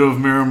in the middle of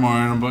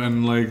Miramar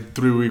in like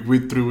 3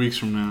 weeks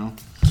from now.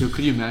 Dude,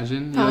 could you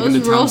imagine? That You're, was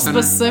in the real town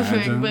center.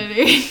 specific,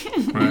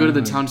 Imagine. but You go to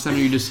the town center,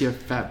 you just see a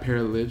fat pair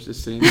of lips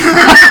just sitting.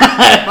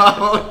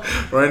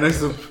 Right next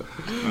to.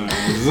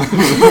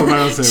 I'm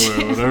not gonna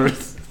say whatever.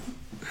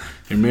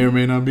 It may or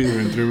may not be there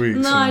in 3 weeks.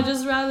 no, so. I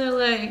just rather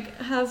like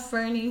have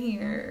Fernie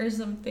here or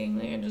something.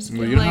 Like I just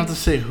feel Well, you don't like have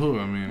to say who.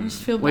 I I mean,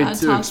 just feel Wait, bad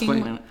to talking.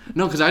 explain. When,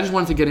 No, because I just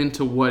wanted to get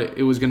into what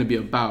it was going to be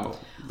about.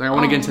 Like, I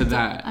want to get into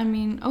that. I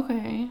mean,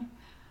 okay.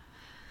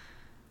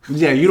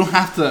 yeah, you don't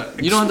have to.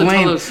 You don't have to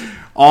explain tell us.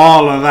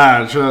 all of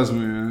that. Trust me.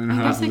 You don't I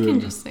have guess to I do can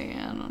it. just say it.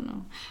 I don't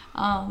know.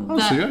 Oh,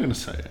 so you're gonna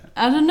say it.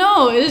 I don't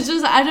know. It's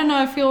just I don't know.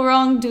 I feel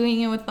wrong doing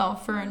it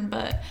without Fern,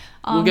 but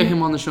We'll get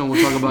him on the show and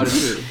we'll talk about it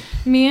too.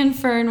 Me and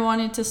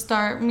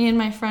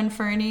my friend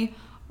Fernie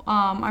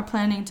are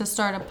planning to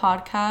start a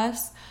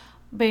podcast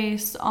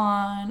based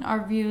on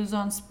our views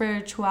on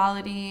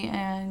spirituality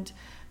and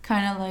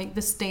kind of like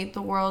the state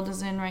the world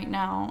is in right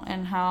now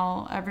and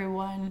how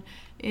everyone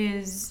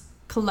is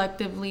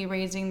collectively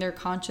raising their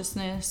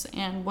consciousness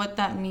and what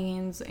that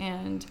means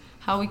and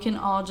how we can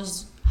all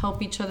just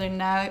help each other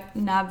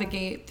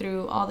navigate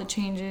through all the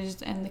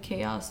changes and the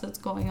chaos that's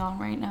going on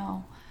right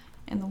now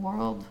in the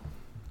world.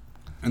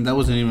 And that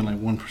wasn't even like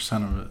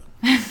 1% of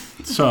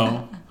it.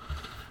 So,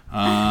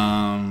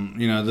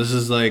 this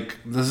is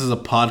a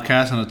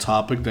podcast and a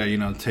topic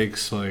that,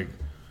 takes like,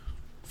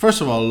 first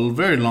of all,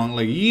 very long,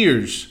 like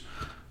years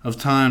of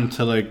time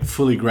to like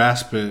fully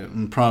grasp it,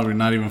 and probably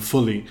not even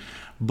fully,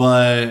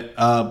 but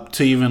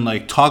to even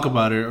like talk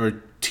about it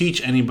or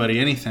teach anybody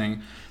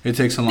anything, it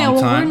takes a long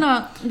time.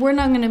 We're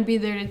not gonna be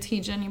there to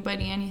teach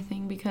anybody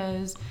anything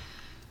because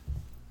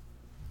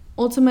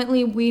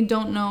ultimately we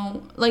don't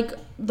know. Like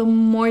the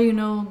more you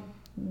know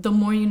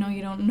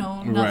you don't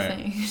know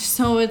nothing. Right.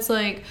 So it's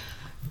like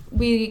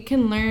we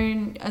can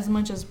learn as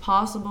much as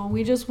possible.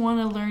 We just want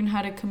to learn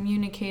how to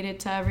communicate it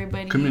to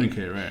everybody.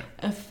 Communicate, right.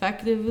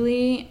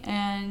 Effectively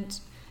and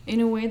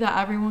in a way that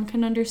everyone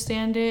can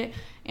understand it.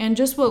 And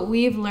just what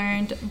we've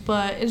learned,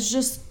 but it's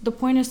just, the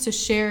point is to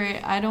share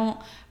it. I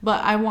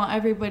want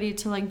everybody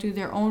to like do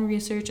their own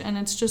research, and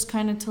it's just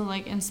kind of to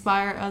like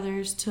inspire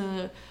others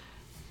to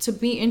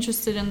be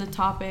interested in the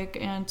topic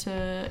and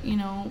to,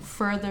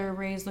 further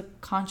raise the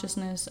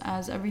consciousness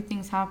as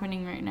everything's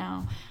happening right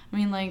now. I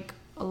mean, like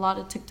a lot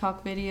of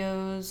TikTok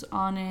videos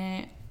on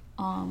it.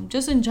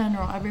 Just in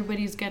general,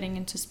 everybody's getting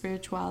into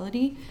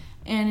spirituality,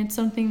 and it's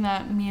something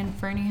that me and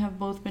Fernie have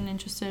both been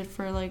interested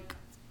for like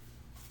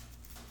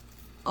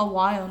a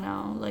while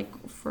now,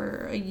 like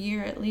for a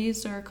year at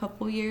least, or a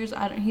couple years.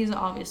 He's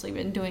obviously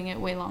been doing it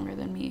way longer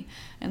than me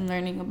and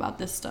learning about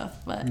this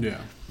stuff. But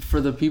yeah,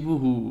 for the people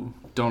who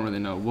don't really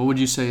know, what would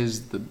you say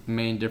is the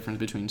main difference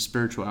between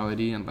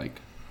spirituality and like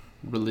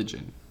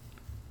religion?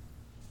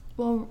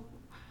 Well,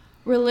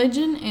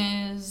 religion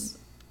is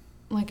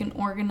like an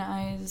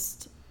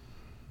organized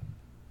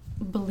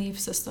belief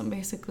system,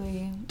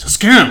 basically. It's a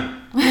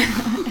scam.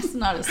 It's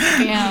not a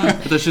scam. I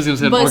thought she was gonna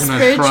say but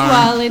organized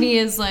spirituality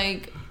crime. Is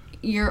like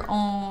your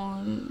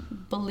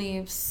own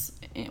beliefs,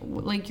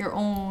 like your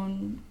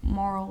own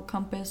moral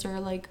compass, or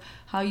like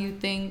how you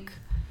think.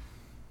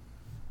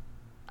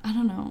 I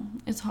don't know.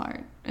 It's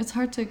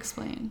hard to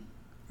explain,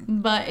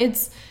 but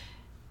it's.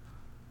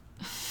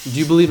 Do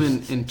you believe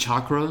in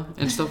chakra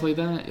and stuff like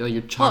that? Like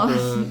your chakra.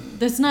 Well,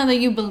 that's not that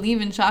you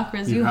believe in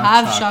chakras. You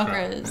have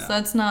chakras. Yeah.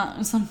 That's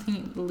not something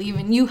you believe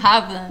in. You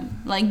have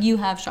them. Like you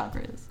have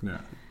chakras.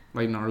 Yeah.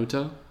 Like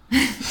Naruto.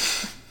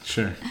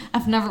 Sure.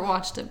 I've never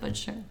watched it, but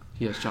sure.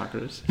 He has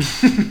chakras.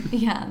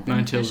 Yeah.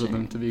 9 tails of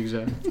them, to be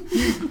exact.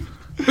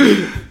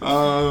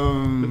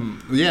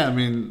 Yeah, I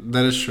mean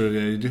that is true.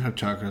 Yeah, you do have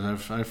chakras.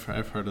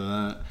 I've heard of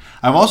that.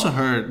 I've also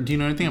heard. Do you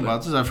know anything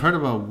about this? I've heard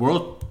about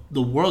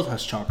the world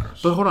has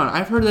chakras. But hold on,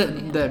 I've heard that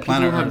people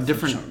Planet have Earth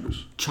different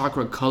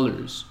chakra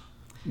colors.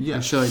 Yeah,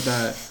 and shit like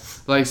that.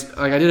 Like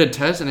I did a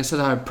test and it said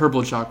I have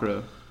purple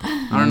chakra.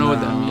 I don't know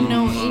what that means.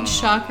 No, each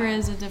chakra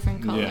is a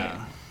different color.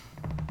 Yeah.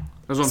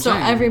 That's what I'm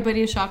saying. So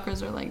everybody's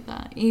chakras are like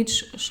that.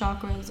 Each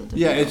chakra is a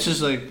different color. It's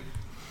just like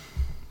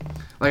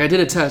I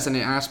did a test and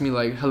it asked me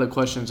like hella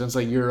questions and it's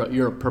like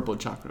you're a purple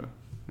chakra.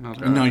 And I was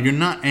like, no, you're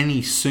not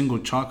any single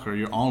chakra.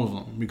 You're all of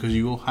them because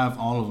you will have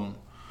all of them.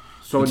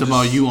 So it's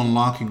about you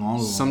unlocking all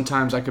of them.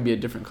 Sometimes I could be a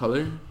different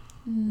color.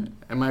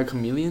 Am I a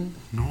chameleon?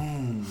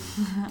 No.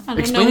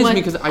 Explain it to me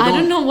because I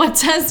don't know what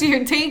test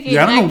you're taking.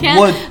 Yeah,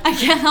 I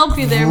can't help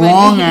you there.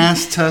 Wrong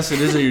ass test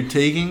it is that you're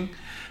taking,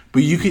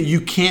 but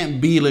you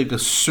can't be like a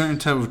certain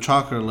type of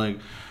chakra. Like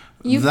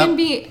you can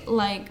be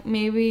like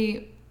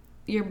maybe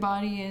your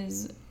body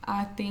is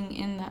acting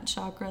in that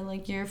chakra,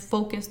 like you're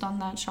focused on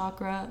that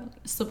chakra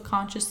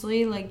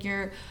subconsciously, like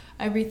your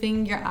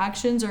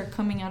actions are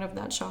coming out of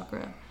that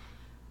chakra.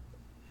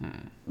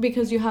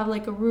 Because you have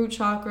like a root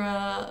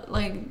chakra,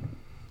 like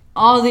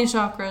all these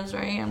chakras,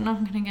 right? I'm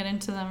not gonna get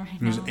into them right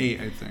now. There's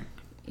 8, I think.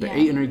 The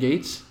 8 inner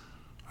gates?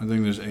 I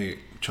think there's 8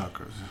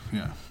 chakras.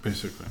 Yeah,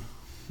 basically.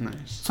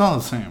 Nice. It's all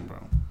the same, bro.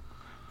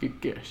 Good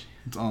guess.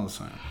 It's all the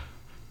same.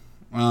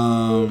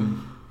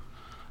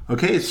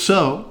 Okay,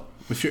 so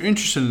if you're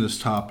interested in this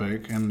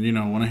topic and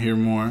want to hear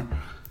more,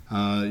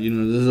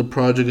 there's a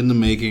project in the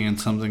making and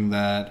something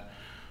that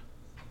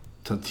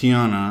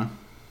Tatiana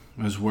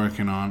is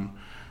working on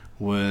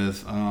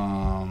with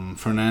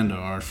Fernando,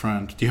 our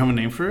friend. Do you have a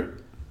name for it?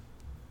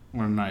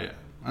 Or not yet?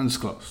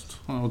 Undisclosed.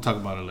 We'll talk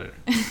about it later.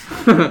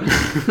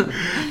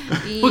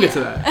 We'll get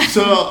to that.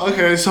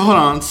 So hold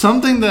on.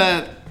 Something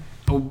that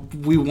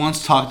we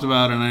once talked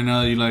about, and I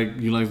know you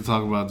like to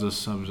talk about this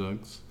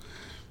subject,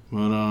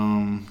 but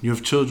you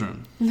have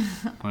children,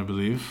 I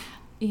believe.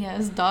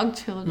 Yes, dog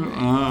children.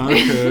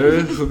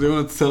 Okay. So do you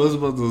want to tell us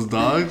about those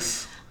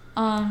dogs?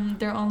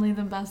 They're only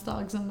the best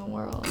dogs in the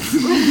world.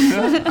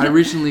 I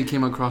recently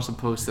came across a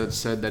post that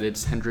said that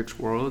it's Hendrix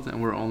World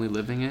and we're only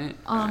living it.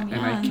 And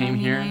I came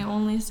here. I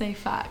only say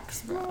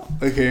facts, bro.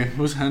 Okay,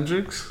 who's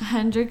Hendrix?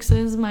 Hendrix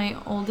is my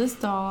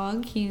oldest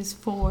dog. He's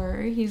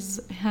 4.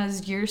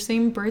 Has your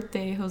same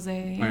birthday,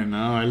 Jose. I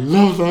know. I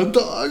love that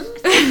dog.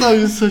 That dog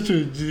is such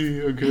a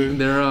G. Okay.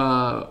 They're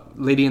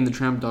Lady and the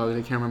Tramp dogs.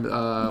 I can't remember.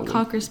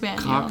 Cocker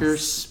Spaniels. Cocker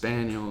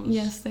Spaniels.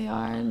 Yes, they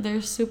are.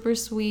 They're super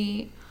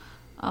sweet.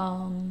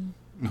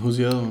 Who's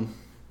the other one?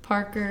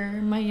 Parker,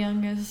 my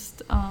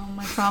youngest,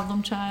 my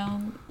problem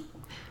child.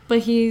 But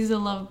he's a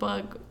love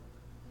bug.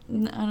 I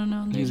don't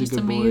know. They're He's a just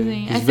good boy.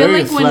 amazing. He's I feel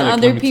very like when athletic,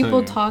 other let me tell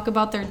people you. talk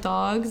about their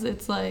dogs,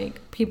 it's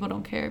like people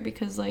don't care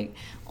because like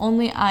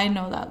only I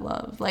know that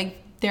love. Like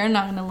they're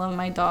not gonna love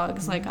my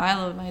dogs like I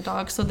love my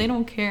dogs, so they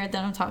don't care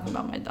that I'm talking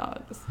about my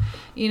dogs.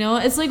 You know,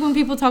 it's like when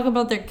people talk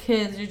about their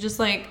kids, you're just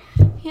like,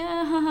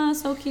 yeah, haha,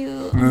 so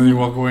cute. And then you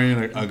walk away and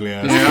you're like, ugly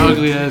ass. Yeah,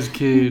 ugly ass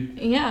kid.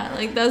 Yeah,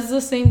 like that's the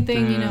same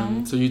thing, you Damn.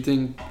 know. So you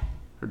think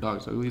her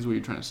dog's ugly is what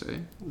you're trying to say?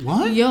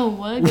 What? Yo,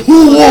 what? Get the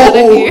fuck out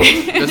of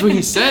here. That's what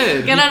he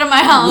said. Get out of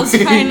my house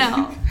right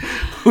now.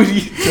 What are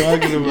you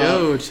talking about?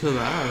 Yo, chill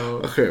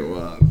out. Okay,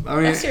 well, I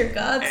mean, That's your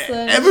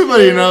godson.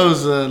 everybody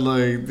knows that,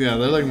 like, yeah,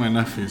 they're like my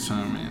nephews, so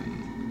I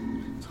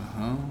mean, what the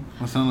hell?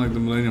 I sound like the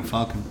Millennium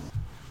Falcon.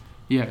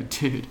 Yeah,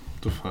 dude.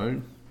 The fuck?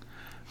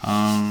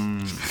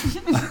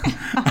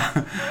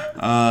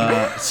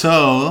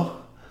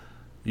 So,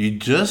 you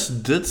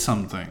just did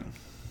something.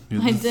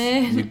 I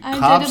did. You I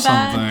copped did a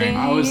bad something. thing.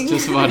 I was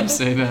just about to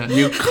say that.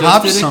 You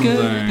copped did a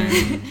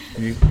good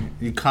something.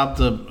 You copped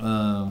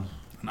an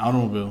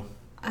automobile.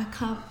 I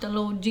copped a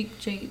little Jeep.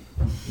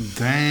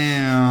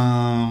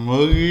 Damn,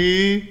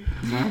 Moogie.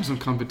 Now I have some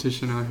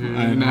competition out here.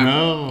 I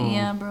know.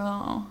 Yeah,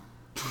 bro.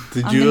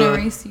 Did I'm you? gonna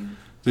race you.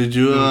 Did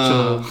you?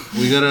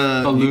 We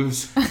gotta. I'll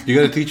lose. You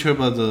gotta teach her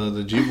about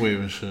the Jeep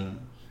Wave and shit.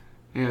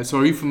 Yeah, so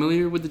are you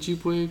familiar with the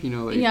Jeep Wave? You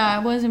know, like. Yeah, I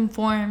was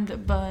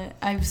informed, but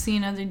I've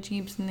seen other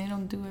Jeeps and they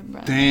don't do it,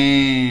 bro.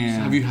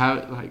 Damn.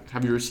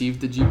 Have you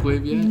received the Jeep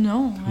Wave yet?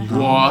 No. I haven't.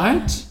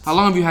 What? How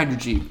long have you had your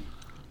Jeep?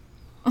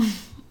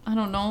 I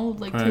don't know,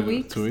 like Probably 2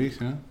 weeks. 2 weeks,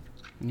 yeah.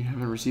 And you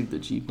haven't received the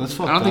Jeep. That's Wave?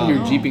 fucked I don't think up. you're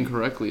No. Jeeping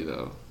correctly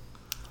though.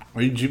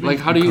 Are you Jeeping? Like,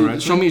 how do you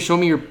correctly? show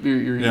me your let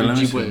me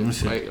Jeep see, let me Wave?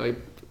 see. Like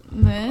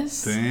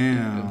This?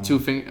 Damn. 2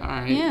 finger. All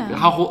right. Yeah.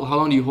 How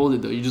long do you hold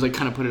it though? You just like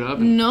kind of put it up.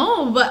 And,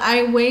 No, but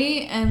I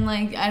wait and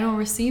like I don't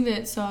receive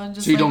it, so I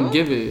just. so you like, don't oh.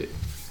 give it.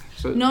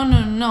 So, No.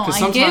 'Cause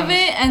I give sometimes-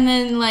 it and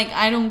then like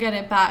I don't get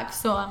it back,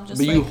 so I'm just.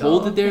 But like, you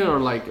hold oh, it there, okay. or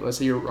like let's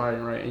say you're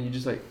riding right, and you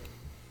just like.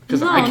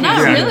 No, I can't not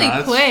do that. really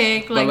that's-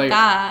 quick But, like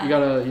that. You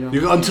gotta, you know.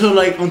 You until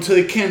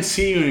they can't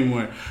see you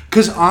anymore.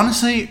 Cause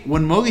honestly,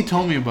 when Mogi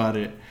told me about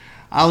it,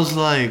 I was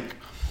like,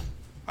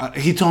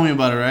 he told me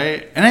about it,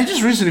 right? And I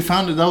just recently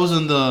found it. That was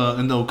in the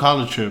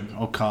Ocala trip,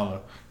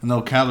 in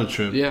the Ocala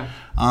trip. Yeah.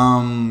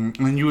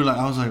 And you were like,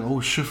 I was like, oh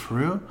shit, for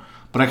real?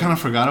 But I kind of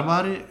forgot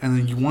about it. And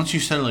then once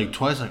you said it like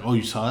twice, like, oh,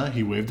 you saw that?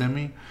 He waved at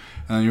me.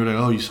 And then you were like,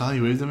 oh, you saw he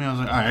waved at me? I was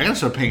like, all right, I gotta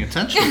start paying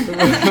attention. And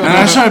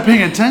I started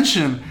paying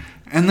attention.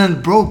 And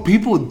then, bro,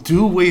 people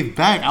do wave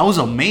back. I was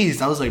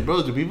amazed. I was like,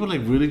 bro, do people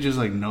like really just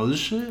like know this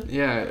shit?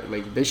 Yeah,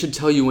 like they should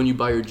tell you when you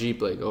buy your Jeep,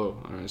 like, oh,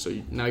 all right, so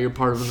now you're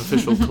part of an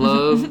official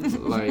club.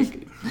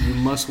 Like, you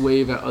must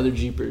wave at other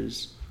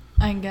Jeepers.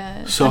 I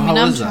guess. So I mean,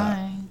 how I'm is that?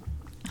 trying.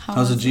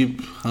 How's the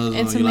Jeep?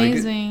 It's you like it?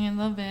 amazing. I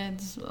love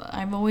it.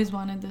 I've always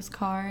wanted this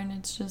car, and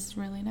it's just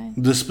really nice.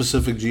 This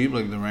specific Jeep,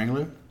 like the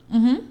Wrangler?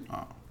 Mm-hmm.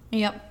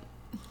 Yep.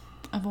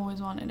 I've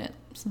always wanted it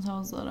since I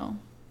was little.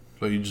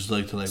 But you just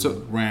like to like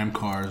So- ram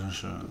cars and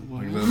shit.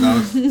 Like What?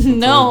 that was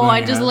No, I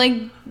you just had? like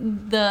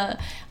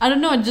I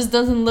don't know, it just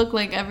doesn't look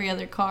like every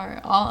other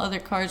car. All other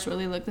cars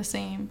really look the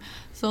same.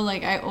 So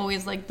like I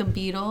always liked the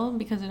Beetle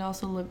because it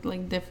also looked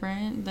like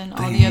different than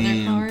all the other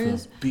Damn,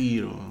 cars. the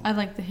Beetle. I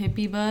like the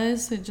hippie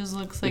bus. It just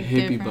looks like the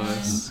hippie different.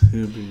 bus.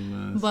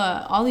 Hippie bus.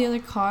 But all the other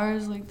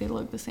cars, like they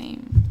look the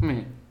same. I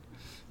mean,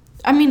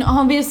 I mean,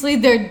 obviously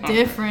they're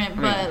different,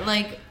 I but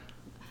like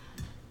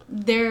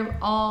they're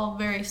all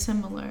very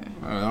similar.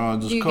 They're all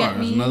just You get cars.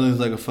 me? Nothing's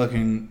like a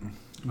fucking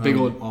big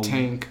old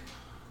tank.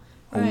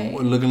 Right.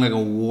 looking like a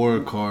war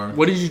car.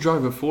 What did you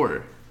drive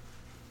before?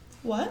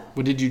 What?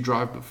 What did you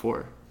drive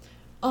before?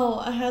 Oh,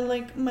 I had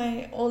like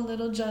my old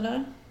little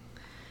Jetta.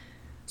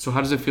 So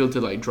how does it feel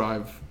to like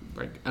drive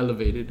like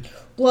elevated?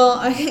 Well,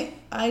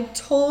 I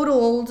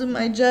totaled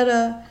my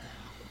Jetta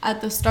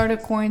at the start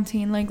of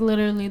quarantine, like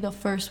literally the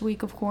first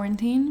week of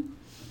quarantine.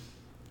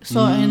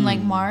 So in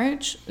like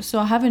March. So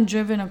I haven't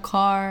driven a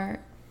car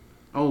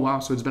Oh wow,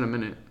 so it's been a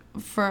minute.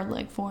 for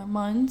like 4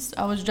 months.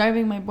 I was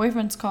driving my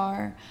boyfriend's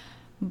car,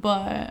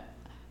 but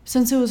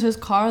since it was his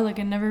car, like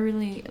I never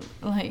really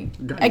like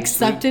Got used to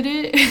accepted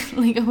it.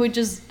 Like I would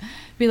just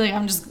be like,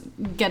 I'm just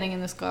getting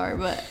in this car,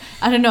 but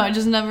I don't know. I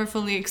just never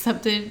fully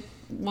accepted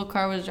what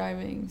car I was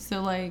driving.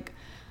 So like,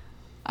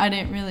 I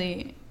didn't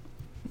really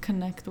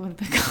connect with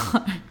the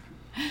car.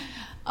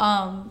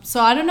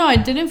 So I don't know. I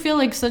didn't feel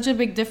like such a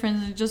big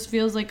difference. It just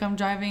feels like I'm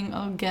driving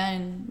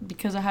again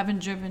because I haven't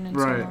driven in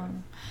Right. so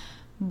long.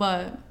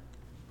 But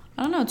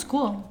I don't know. It's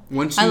cool.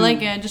 Once I you-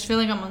 like it. I just feel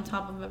like I'm on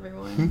top of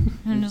everyone.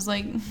 I'm just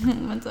like,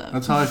 what's up?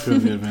 That's how I feel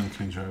in the Advanced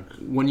King truck.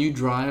 When you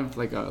drive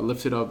like a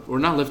lifted up, or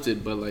not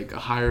lifted, but like a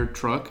higher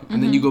truck,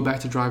 and then you go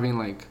back to driving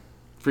like,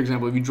 for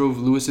example, if you drove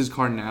Lewis's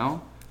car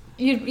now,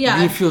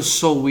 Yeah. you feel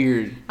so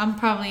weird. I'm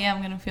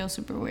gonna feel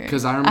super weird.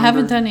 'Cause I haven't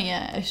remember- done it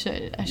yet. I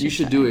should. You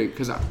should do it,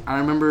 because I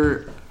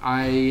remember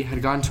I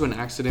had gotten into an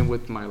accident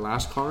with my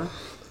last car.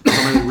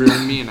 Somebody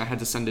rear-ended me, and I had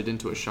to send it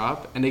into a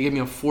shop, and they gave me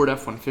a Ford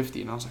F-150,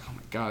 and I was like, oh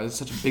my god, this is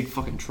such a big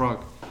fucking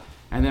truck.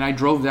 And then I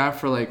drove that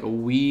for like a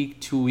week,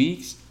 2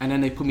 weeks, and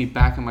then they put me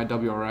back in my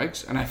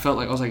WRX, and I felt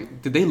like, I was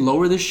like, did they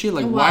lower this shit?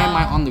 Like, why am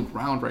I Wow. on the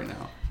ground right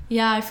now?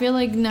 Yeah, I feel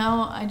like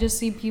now I just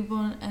see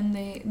people and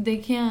they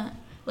can't,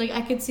 like,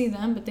 I could see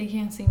them, but they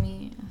can't see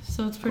me.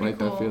 So it's pretty like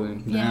cool. that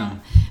feeling. Yeah.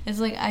 Damn. It's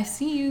like, I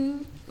see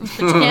you, but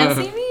you can't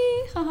see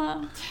me.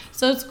 Haha.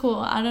 So it's cool.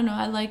 I don't know.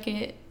 I like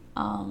it.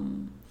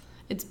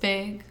 It's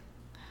big.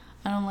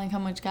 I don't like how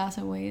much gas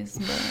it weighs,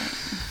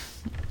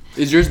 but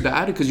Is yours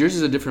bad? Because yours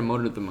is a different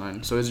motor than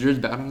mine. So is yours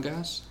bad on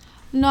gas?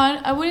 no,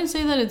 I wouldn't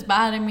say that it's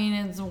bad. I mean,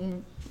 it's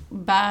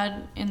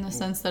bad in the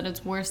sense that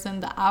it's worse than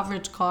the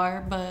average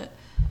car, but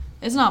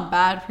it's not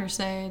bad per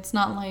se. It's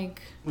not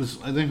like,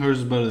 I think hers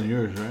is better than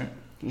yours, right?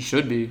 It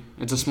should be.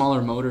 It's a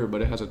smaller motor,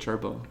 but it has a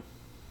turbo.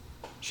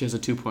 She has a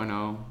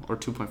 2.0 or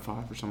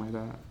 2.5 or something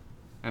like that.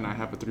 And I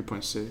have a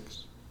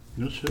 3.6.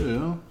 No shit,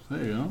 yo.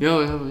 There you go.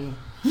 Yo.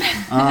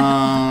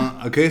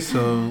 Okay,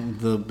 so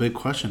the big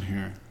question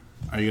here.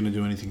 Are you going to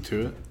do anything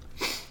to it?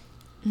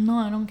 no,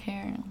 I don't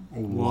care.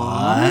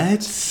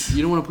 What?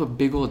 You don't want to put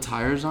big old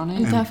tires on it?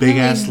 And Definitely big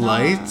ass not.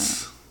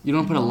 lights? You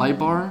don't put a light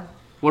bar?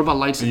 What about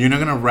lights? And you're not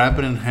going to wrap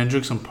it in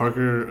Hendrix and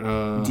Parker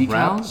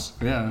Decals?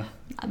 wrap? Yeah.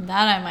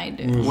 That I might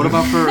do. What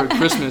about for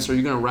Christmas? Are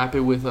you going to wrap it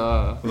with With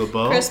a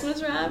bow?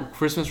 Christmas wrap?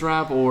 Christmas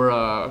wrap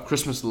or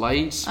Christmas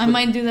lights? I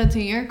might do that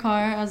to your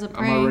car as a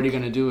prank. I'm already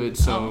going to do it,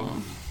 so...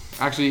 Oh.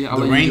 Actually, I'll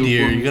The let you do it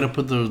reindeer, for me. you got to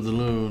put the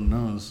little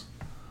nose.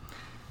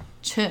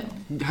 Chill.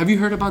 Have you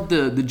heard about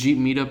the Jeep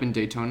meetup in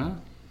Daytona?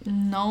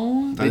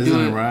 No. That They isn't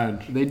do a it-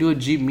 ride. They do a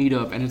Jeep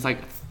meetup, and it's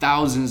like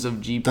thousands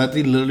of Jeep.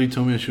 Tati literally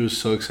told me that she was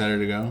so excited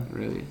to go.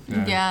 Really?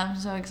 Yeah, I'm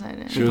so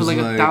excited. She They put was like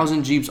like-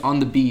 1,000 Jeeps on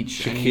the beach,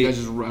 She and came- you guys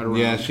just ride around.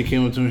 Yeah, she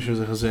came up to me. She was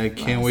like, "Jose, I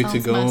can't Wow, wait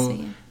to sounds go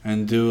messy.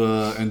 and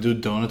do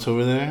donuts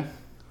over there."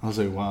 I was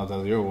like, "Wow,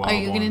 Tati, you're a wild Are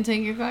you one." gonna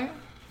take your car?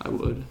 I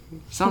would.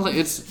 Sounds like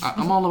it's.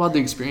 I'm all about the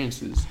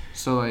experiences.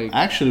 So like,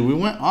 Actually, we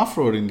went off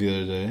roading the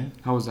other day.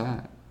 how was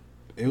that?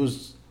 It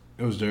was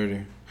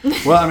dirty.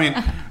 Well, I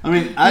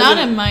mean, Not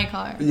in my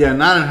car. Yeah,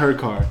 not in her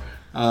car.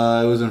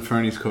 It was in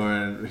Fernie's car.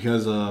 And he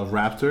has a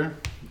Raptor,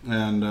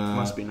 and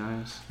Must be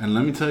nice. And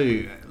let me tell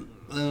you,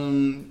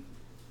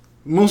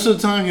 most of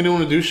the time he didn't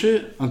want to do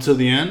shit until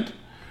the end,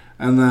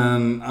 and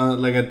then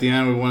like at the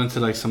end we went into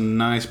like some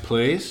nice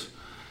place,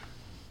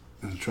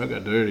 and the truck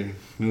got dirty.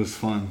 It was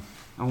fun.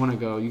 I want to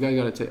go. You guys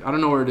gotta take. I don't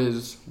know where it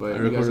is, but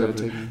you guys gotta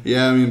take me.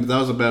 Yeah, I mean that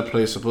was a bad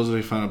place. Supposedly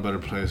we found a better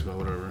place, but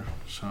whatever.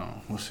 So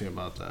we'll see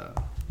about that.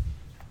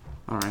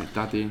 All right,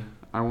 Tati.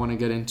 I want to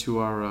get into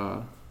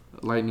our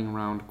lightning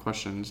round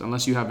questions.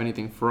 Unless you have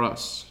anything for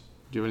us.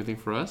 Do you have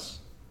anything for us?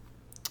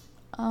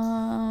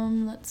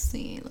 Let's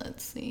see.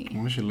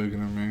 Why is she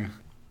looking at me?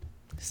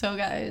 So,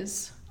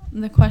 guys,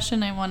 the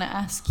question I want to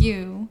ask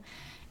you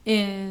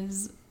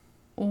is,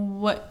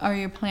 what are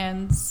your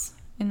plans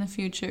in the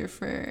future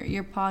for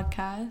your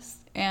podcast?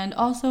 And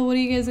also, what are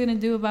you guys going to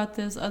do about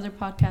this other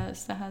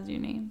podcast that has your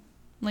name?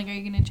 Like, are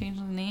you going to change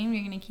the name?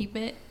 You're going to keep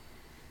it?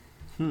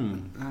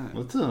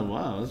 That's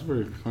a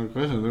very hard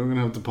question. Then we're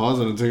gonna have to pause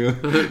it and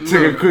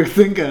take a quick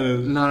think at it.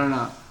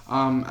 No.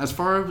 As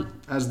far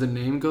as the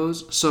name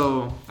goes,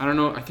 so I don't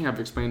know. I think I've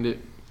explained it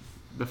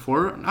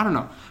before. I don't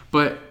know,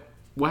 but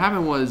what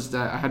happened was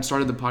that I had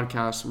started the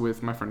podcast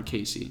with my friend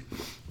Casey,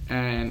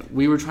 and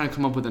we were trying to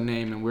come up with a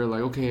name, and we were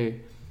like, okay,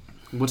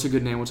 what's a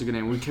good name?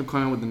 We kept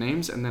coming up with the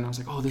names, and then I was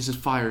like, oh, this is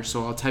fire.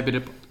 So I'll type it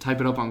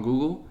up on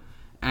Google,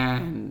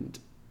 and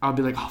I'll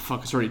be like, oh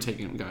fuck, it's already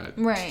taken. Gotta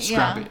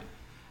scrap it.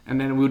 And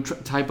then we would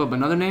type up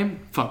another name.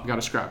 Fuck, we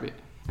gotta scrap it.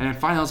 And then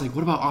finally, I was like,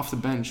 "What about off the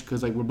bench?"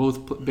 Because like we're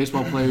both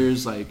baseball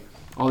players, like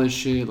all this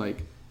shit, like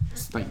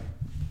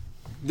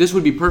this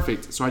would be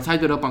perfect. So I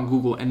typed it up on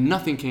Google, and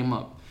nothing came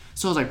up.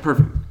 So I was like,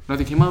 "Perfect."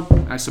 Nothing came up.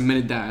 And I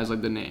submitted that as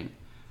like the name.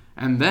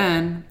 And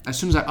then as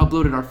soon as I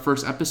uploaded our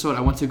first episode,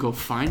 I went to go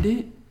find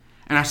it,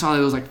 and I saw that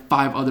there was like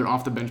 5 other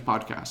off the bench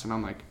podcasts, and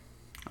I'm like,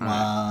 all right.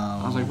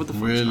 Wow. I was like, "What the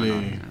fuck is going on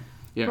Really? here?"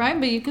 Yeah. Right,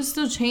 but you could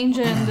still change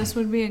it, and this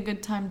would be a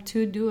good time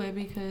to do it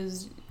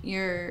because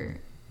you're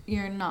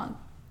not,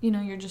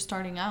 you're just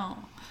starting out.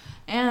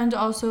 And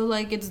also,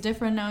 like, it's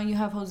different now. You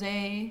have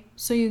Jose,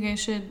 so you guys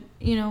should,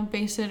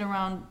 base it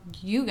around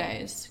you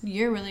guys,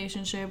 your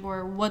relationship,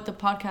 or what the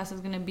podcast is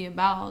going to be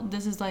about.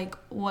 This is like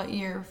what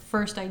your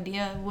first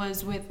idea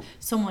was with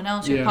someone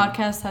else. Your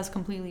podcast has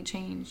completely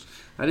changed.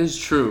 That is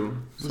true.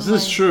 This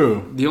is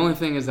true. The only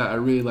thing is that I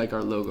really like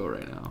our logo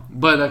right now,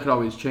 but that could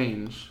always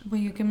change. But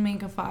you can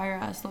make a fire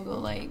ass logo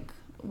like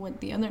with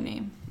the other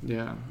name.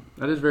 Yeah,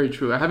 that is very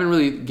true. I haven't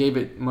really gave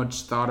it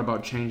much thought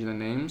about changing the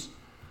names.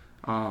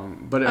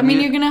 But I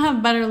mean, you're gonna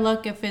have better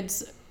luck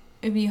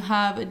if you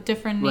have a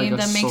different Like name a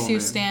that makes you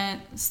soul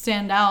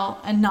stand out,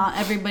 and not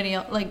everybody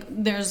else. Like,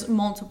 there's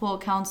multiple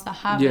accounts that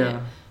have it.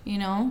 You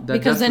know, That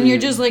because then you're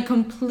definitely- just like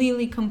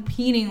completely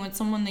competing with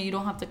someone that you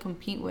don't have to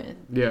compete with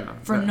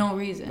for no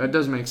reason. That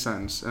does make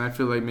sense, and I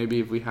feel like maybe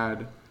if we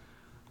had a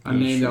That's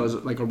name true. that was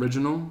like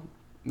original,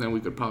 then we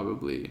could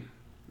probably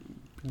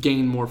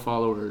gain more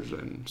followers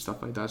and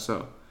stuff like that.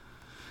 So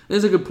it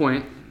is a good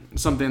point.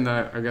 Something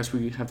that I guess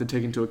we have to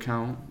take into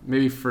account.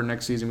 Maybe for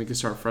next season we could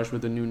start fresh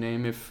with a new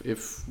name if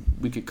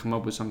we could come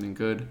up with something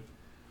good.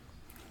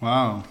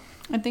 Wow.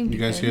 I think You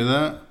guys could. hear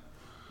that?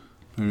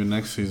 Maybe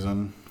next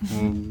season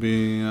we'll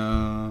be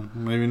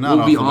maybe not.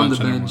 We'll off be the on the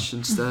bench bench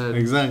instead.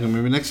 Exactly.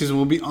 Maybe next season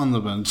we'll be on the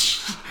bench.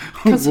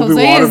 Because We'll be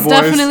Jose water has boys.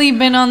 definitely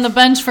been on the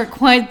bench for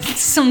quite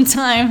some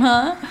time,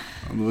 huh?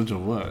 On the bench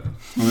of what?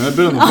 I mean, I've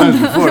been on the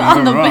bench before. Don't On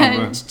get the me wrong,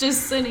 bench,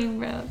 just sitting,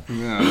 bro. but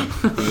yeah,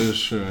 that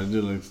is true. I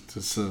do like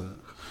to sit.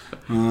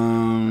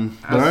 All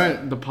As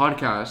right. The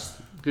podcast,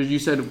 because you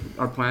said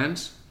our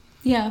plans.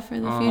 Yeah, for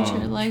the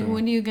future. Like, true.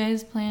 what do you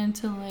guys plan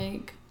to,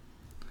 like,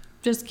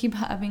 just keep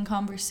having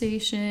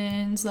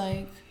conversations?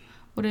 Like,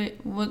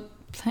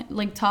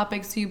 like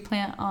topics do you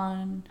plan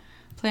on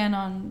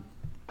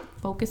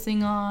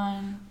focusing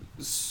on?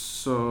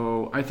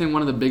 So I think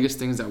one of the biggest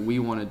things that we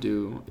want to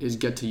do is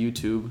get to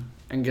YouTube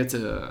and get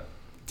to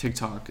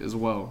TikTok as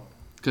well.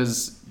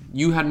 Because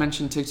you had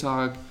mentioned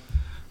TikTok,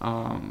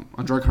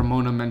 Android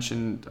Carmona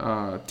mentioned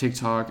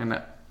TikTok, and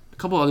a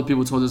couple other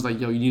people told us, like,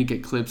 yo, you need to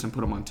get clips and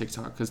put them on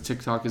TikTok because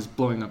TikTok is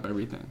blowing up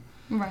everything.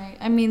 Right.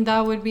 I mean,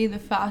 that would be the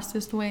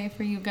fastest way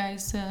for you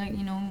guys to,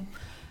 you know,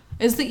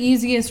 it's the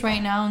easiest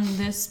right now in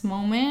this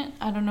moment.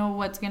 I don't know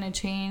what's going to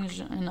change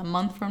in a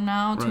month from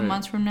now, 2 Right.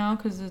 months from now,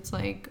 because it's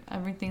like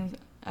everything's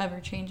ever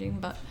changing.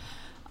 But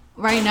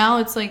right now,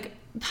 it's like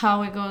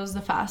how it goes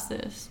the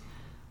fastest.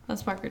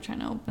 That's Parker trying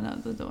to open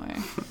up the door.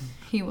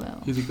 He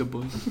will. He's a good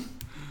boy.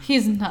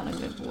 He's not a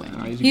good boy.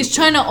 Nah, he's a He's good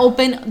trying to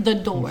open the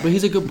door. But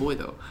he's a good boy,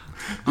 though.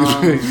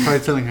 He's probably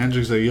telling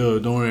Hendrix like, "Yo,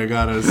 don't worry, I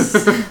got us."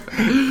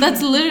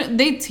 That's literally,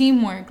 they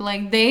teamwork.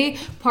 Like,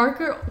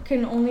 Parker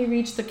can only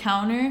reach the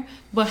counter,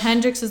 but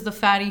Hendrix is the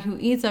fatty who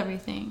eats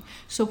everything.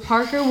 So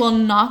Parker will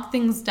knock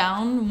things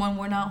down when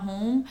we're not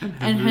home,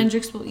 and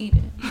Hendrix will eat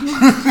it.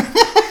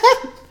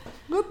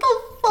 What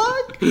the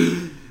fuck?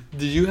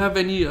 Do you have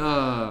any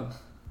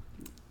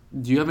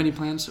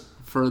plans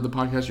for the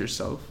podcast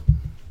yourself?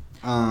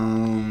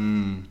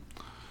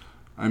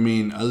 I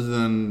mean, other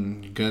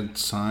than get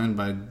signed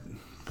by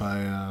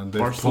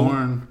Dave Barstool?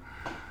 Porn.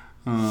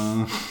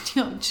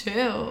 Yo,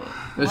 chill.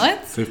 It's-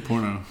 What? Dave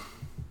Porno.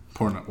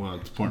 Well,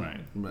 it's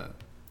Pornite, but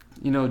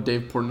You know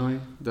Dave Portnoy,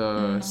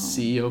 the No.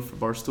 CEO for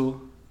Barstool?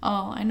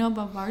 Oh, I know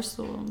about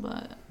Barstool,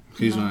 but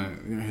he's no.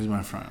 he's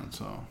my friend,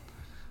 so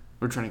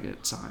We're trying to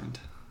get signed.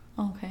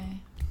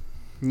 Okay.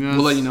 yeah,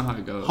 We'll let you know how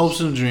it goes. hopes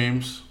and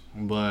dreams,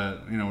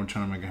 but we're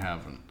trying to make it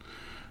happen.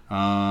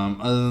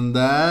 Other than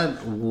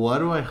that, what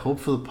do I hope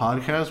for the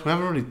podcast? We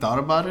haven't really thought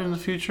about it in the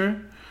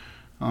future.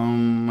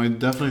 I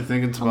definitely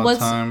think it's about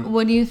time.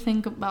 What do you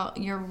think about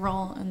your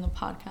role in the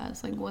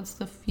podcast? Like, what's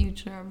the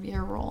future of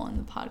your role in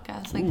the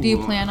podcast? Like, do you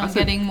Ooh, plan on that's a-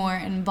 getting more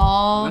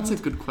involved? That's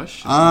a good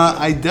question.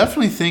 I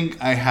definitely think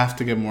I have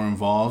to get more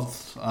involved.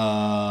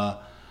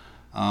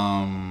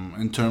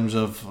 In terms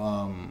of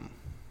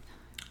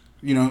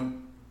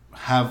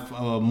have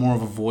more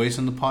of a voice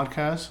in the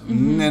podcast,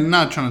 and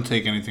not trying to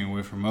take anything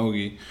away from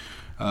Mogi,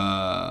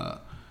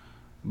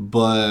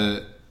 but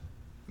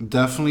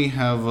definitely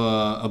have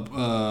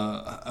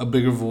a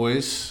bigger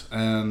voice,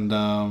 and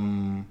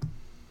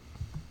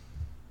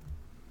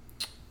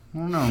I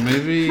don't know,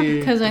 maybe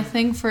Because I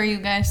think for you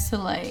guys to,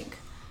 like,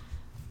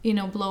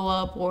 blow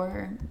up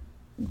or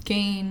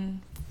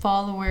gain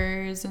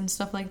followers and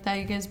stuff like that,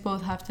 you guys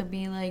both have to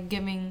be, like,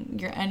 giving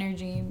your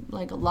energy,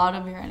 like, a lot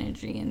of your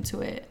energy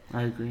into it.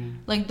 I agree.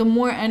 Like, the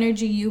more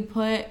energy you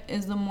put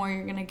is the more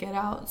you're gonna get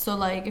out. So,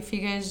 like, if you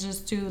guys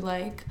just do,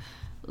 like,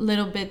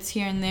 little bits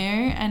here and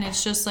there, and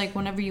it's just, like,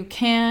 whenever you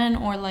can,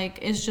 or, like,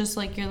 it's just,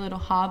 like, your little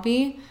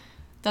hobby,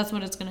 that's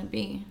what it's gonna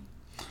be.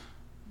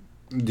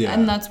 yeah,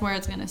 And that's where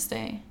it's gonna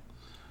stay.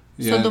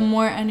 yeah. So the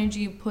more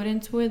energy you put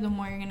into it, the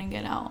more you're gonna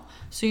get out.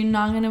 So you're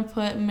not gonna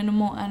put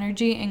minimal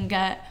energy and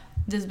get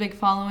this big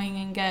following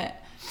and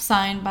get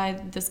signed by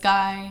this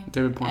guy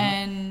David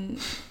Portnoy.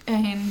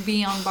 and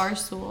be on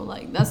Barstool.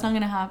 Like, that's not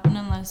gonna happen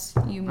unless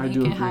you I make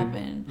do it agree.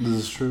 happen This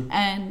is true.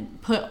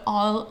 and put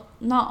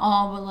not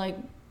all, but like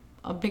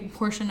a big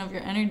portion of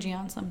your energy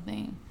on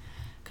something,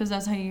 because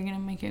that's how you're gonna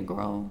make it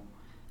grow.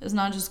 It's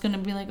not just gonna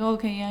be like, oh,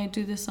 okay, yeah, I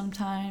do this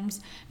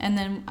sometimes, and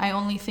then I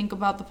only think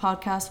about the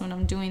podcast when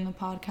I'm doing the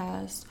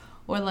podcast,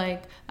 or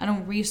like I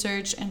don't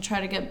research and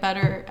try to get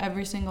better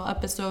every single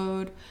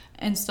episode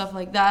and stuff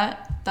like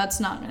that.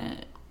 That's not gonna.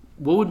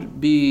 What would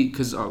be,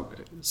 because,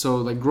 so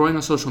like growing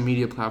a social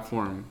media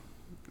platform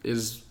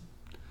is,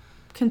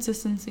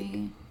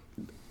 Consistency.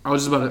 I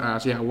was just about to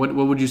ask, yeah, what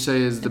would you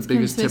say is the It's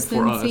biggest tip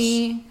for us?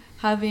 consistency,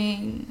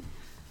 having,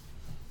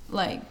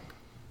 like,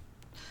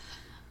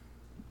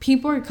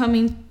 people are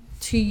coming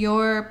to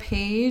your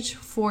page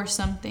for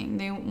something.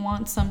 They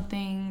want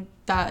something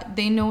that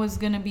they know is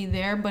going to be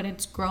there, but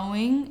it's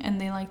growing, and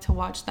they like to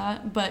watch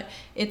that. But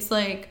it's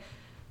like,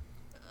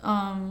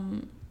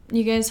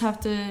 you guys have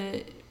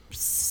to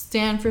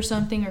stand for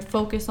something or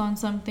focus on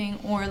something,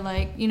 or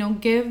like, you know,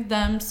 give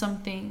them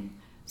something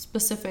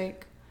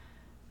specific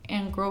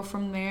and grow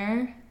from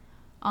there.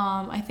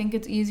 I think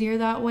it's easier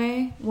that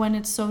way when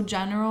it's so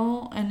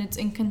general and it's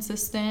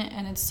inconsistent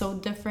and it's so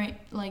different,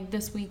 like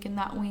this week and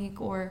that week,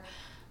 or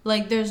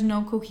like there's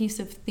no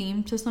cohesive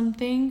theme to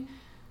something.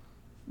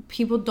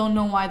 People don't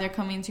know why they're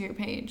coming to your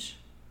page.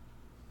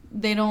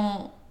 They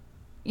don't,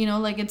 you know,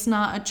 like it's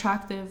not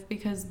attractive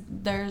because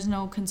there's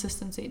no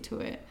consistency to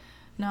it.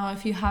 Now,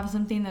 if you have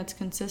something that's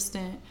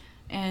consistent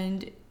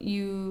and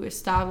you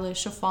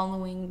establish a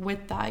following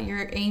with that,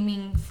 you're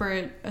aiming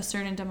for a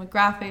certain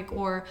demographic,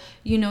 or,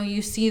 you know,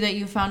 you see that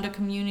you found a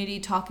community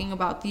talking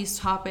about these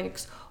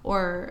topics,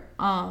 or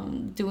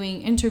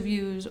doing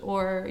interviews,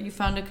 or you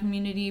found a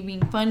community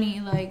being funny,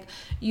 like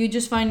you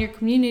just find your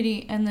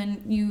community and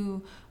then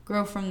you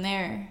grow from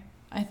there.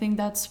 I think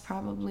that's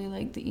probably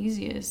like the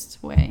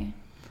easiest way.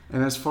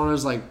 And as far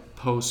as like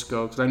posts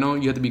go, because I know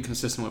you have to be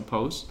consistent with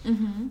posts,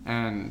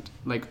 and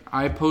like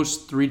I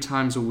post 3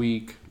 times a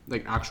week,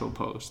 like actual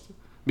post,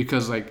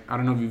 because like I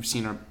don't know if you've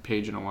seen our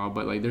page in a while,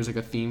 but like there's like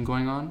a theme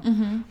going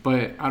on,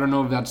 but I don't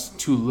know if that's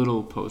too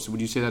little posts.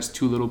 Would you say that's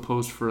too little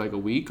posts for like a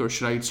week, or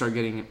should I start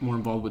getting more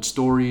involved with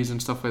stories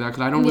and stuff like that?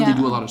 Because I don't really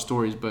do a lot of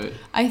stories, but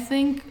I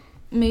think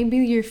maybe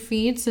your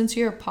feed, since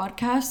you're a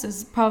podcast,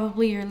 is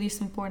probably your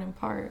least important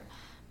part,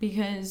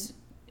 because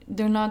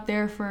they're not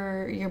there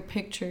for your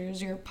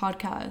pictures, your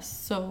podcast.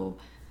 So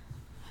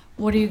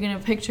what are you going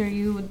to picture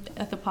you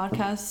at the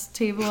podcast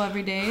table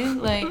every day?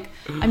 Like,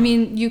 I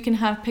mean, you can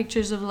have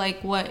pictures of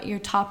like what your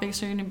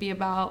topics are going to be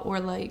about, or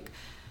like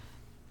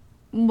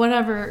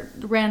whatever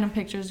random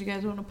pictures you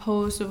guys want to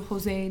post of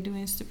Jose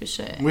doing stupid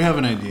shit. We have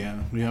an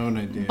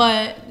idea.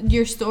 But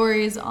your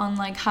stories on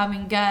like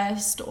having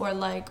guests, or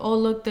like, oh,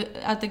 look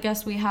at the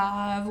guests we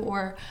have,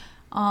 or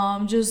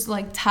just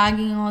like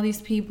tagging all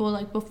these people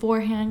like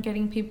beforehand,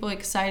 getting people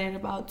excited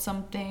about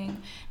something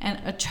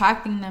and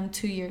attracting them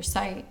to your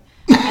site.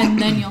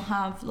 And then you'll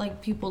have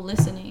like people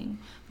listening.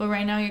 But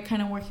right now you're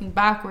kind of working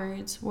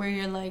backwards, where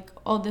you're like,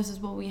 oh, this is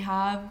what we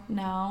have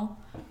now,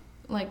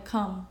 like,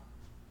 come.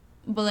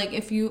 But like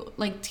if you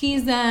like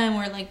tease them,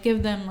 or like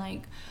give them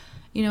like,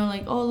 you know,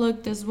 like, oh,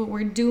 look, this is what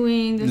we're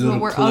doing, this is what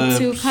we're up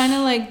to, kind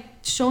of like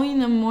showing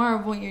them more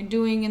of what you're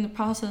doing in the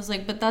process.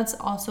 Like, but that's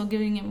also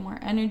giving it more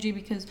energy,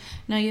 because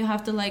now you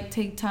have to like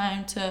take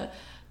time to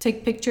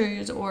take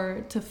pictures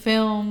or to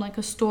film like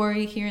a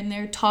story here and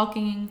there,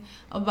 talking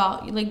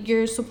about, like,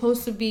 you're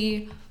supposed to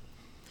be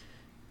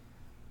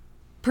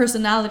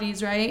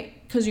personalities, right?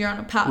 Because you're on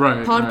a podcast.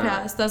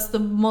 Right. That's the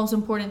most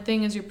important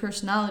thing, is your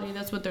personality.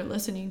 That's what they're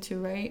listening to,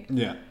 right?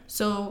 Yeah.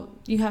 So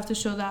you have to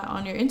show that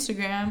on your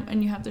Instagram,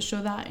 and you have to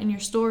show that in your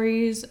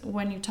stories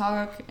when you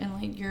talk, and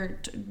like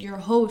your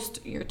host,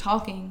 you're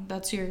talking.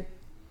 That's your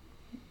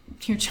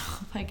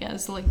job, I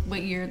guess, like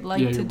what you're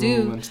like to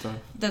do. And stuff.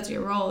 That's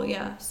your role,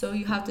 yeah. So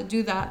you have to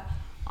do that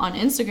on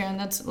Instagram.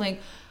 That's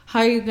like, how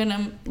are you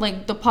gonna,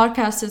 like, the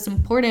podcast is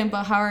important,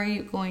 but how are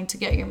you going to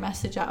get your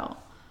message out?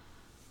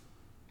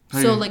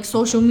 So like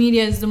social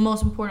media is the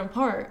most important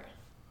part.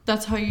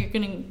 That's how you're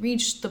gonna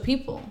reach the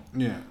people.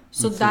 Yeah.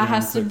 So that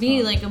has to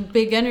be like a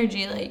big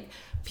energy. Like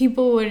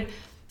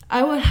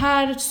I would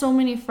had so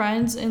many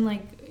friends in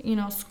like, you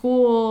know,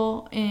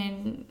 school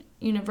and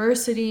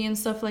university and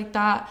stuff like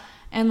that.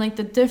 And like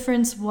the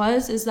difference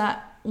is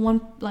that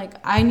one, like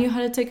I knew how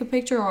to take a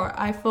picture, or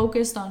I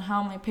focused on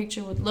how my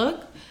picture would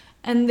look,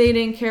 and they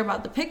didn't care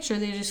about the picture.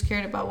 They just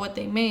cared about what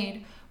they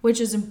made, which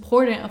is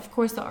important. Of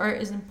course, the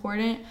art is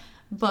important.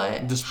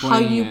 But displaying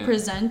how you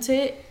present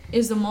it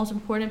is the most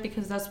important,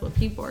 because that's what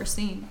people are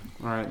seeing.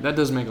 All right, that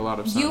does make a lot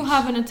of sense. You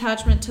have an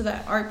attachment to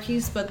that art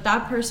piece, but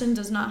that person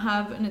does not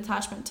have an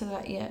attachment to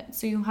that yet.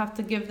 So you have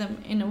to give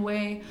them in a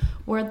way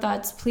where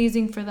that's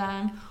pleasing for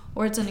them,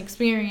 or it's an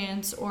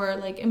experience, or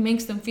like it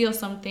makes them feel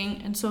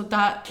something. And so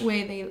that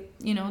way they,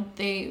 you know,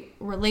 they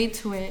relate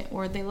to it,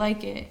 or they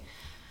like it.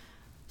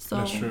 So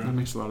that's true. That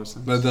makes a lot of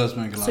sense. That does make a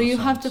lot of sense. So you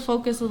have to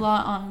focus a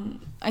lot on,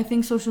 I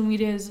think social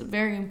media is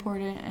very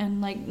important,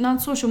 and like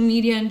not social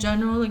media in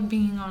general, like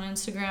being on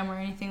Instagram or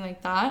anything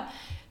like that.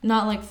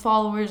 Not like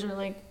followers, or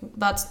like,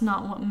 that's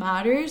not what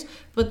matters,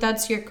 but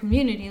that's your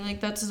community.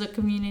 Like that's a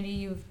community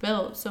you've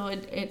built. So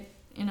it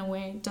in a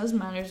way it does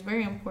matter. It's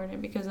very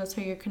important, because that's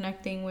how you're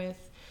connecting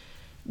with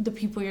the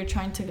people you're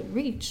trying to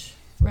reach,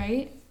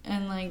 right?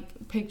 And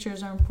like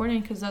pictures are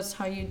important because that's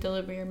how you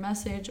deliver your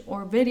message,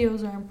 or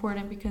videos are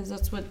important because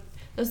that's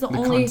the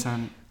only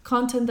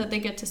content that they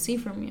get to see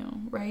from you,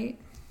 right?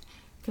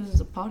 Because it's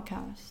a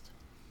podcast.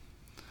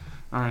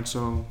 All right,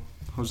 so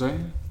Jose,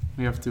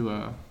 we have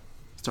to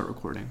start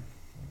recording.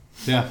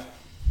 Yeah,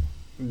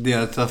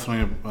 it's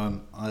definitely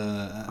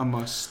a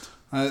must.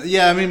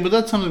 Yeah, I mean, but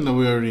that's something that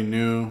we already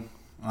knew.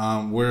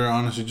 We're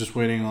honestly just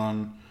waiting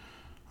on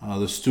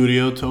the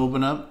studio to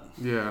open up.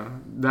 Yeah,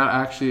 that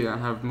actually, I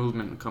have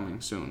movement coming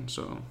soon,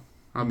 so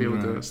I'll be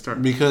able to Right.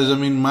 start. Because I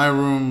mean, my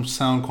room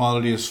sound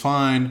quality is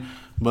fine,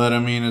 but I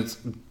mean, it's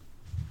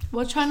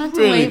Well, try not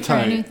to Really wait for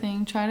tight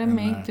anything. Try to in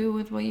make there. do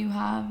with what you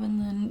have, and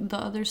then the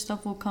other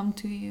stuff will come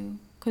to you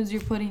because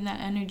you're putting that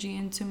energy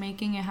into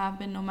making it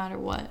happen no matter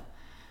what.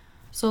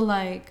 So,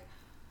 like,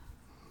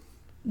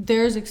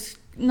 there's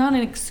not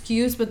an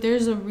excuse, but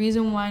there's a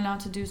reason why not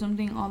to do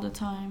something all the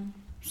time.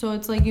 So,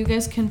 it's like you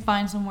guys can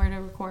find somewhere to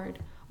record,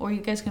 or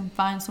you guys can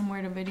find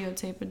somewhere to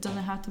videotape. It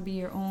doesn't have to be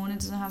your own, it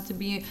doesn't have to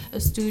be a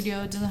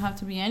studio, it doesn't have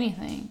to be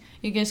anything.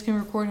 You guys can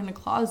record in a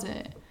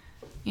closet.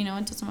 You know,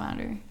 it doesn't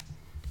matter.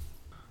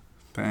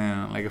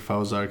 damn. Like if I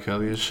was R.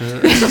 Kelly and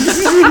shit.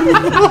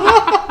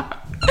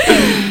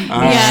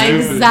 Yeah,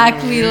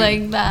 exactly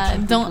like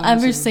that. Don't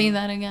ever say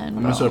that again.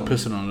 I'm gonna start bro.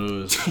 pissing on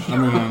Lewis. I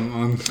mean,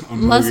 on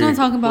Let's Boogie. not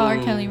talk about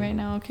R. Kelly right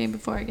now, okay?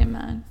 Before I get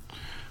mad.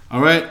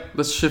 All right.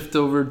 Let's shift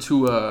over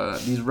to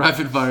these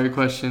rapid fire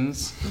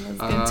questions.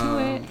 Let's get to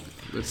it.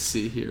 Let's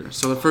see here.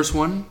 So the first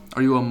one: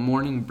 are you a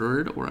morning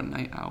bird or a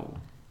night owl?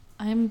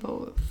 I'm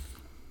both.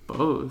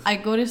 Both. I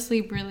go to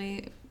sleep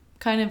really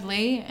kind of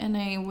late, and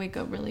I wake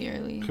up really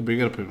early. Okay, but you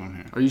gotta pick one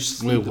here. Are you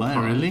sleep Wait, what?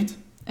 deprived? Really?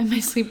 Am I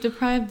sleep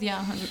deprived?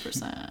 Yeah,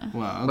 100%.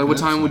 Wow. Like what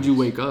time would you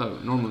wake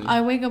up normally?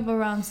 I wake up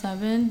around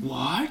 7,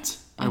 What?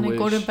 and I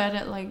go to wish. bed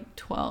at like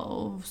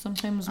 12,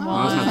 sometimes 1.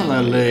 Oh, that's not 1.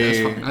 that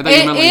late. That's fine. I thought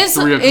you meant like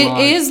 3 o'clock.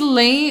 It is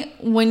late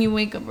when you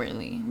wake up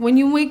early. When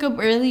you wake up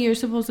early, you're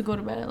supposed to go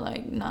to bed at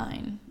like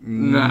 9.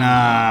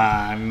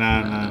 Nah.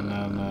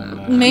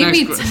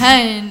 Maybe Next question.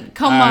 10.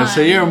 Come on.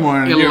 So you're a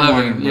morning. 11. You're a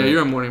morning. Yeah, bird.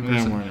 you're a morning You're a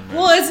person. morning. bird.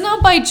 Well, it's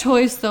not by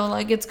choice though.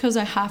 Like it's because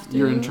I have to.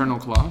 Your internal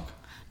clock.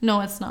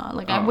 No, it's not.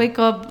 Like Oh. I wake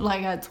up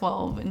like at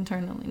 12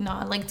 internally. No,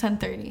 at like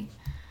 10:30.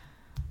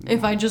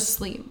 If I just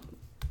sleep,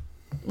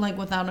 like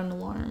without an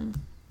alarm.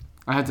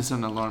 I had to set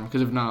an alarm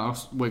because if not,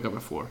 I'll wake up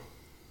at 4.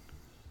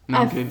 No,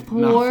 I'm At kidding.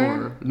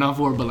 4? Not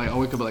 4, but like I'll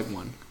wake up at like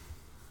 1.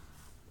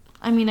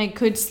 I mean, I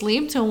could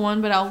sleep till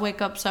 1, but I'll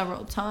wake up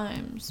several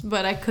times.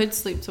 But I could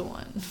sleep till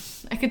 1.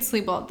 I could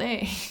sleep all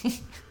day.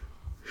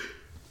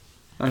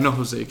 I know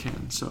Jose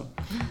can. So,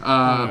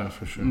 Yeah,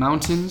 for sure.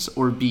 mountains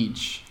or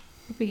beach?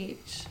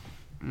 Beach.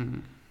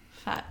 Mm,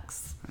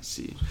 Facts. I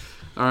see.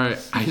 All right,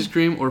 ice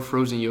cream or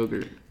frozen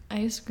yogurt?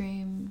 Ice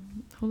cream.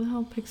 Who the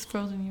hell picks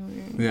frozen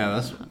yogurt? Yeah,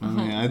 that's. I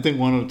mean, I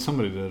think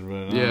somebody did,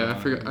 but Yeah, I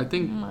forgot. I Oh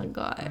think. my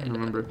god. I don't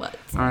remember. What?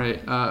 All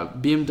right,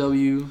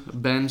 BMW,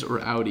 Benz, or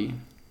Audi?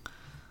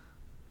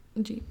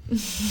 Jeep.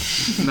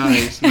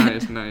 Nice. Hit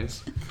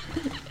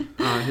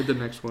the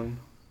next one.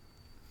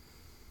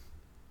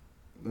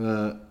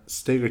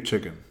 Steak or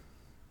chicken.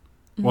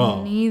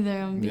 Well, Neither.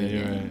 I'm yeah, vegan.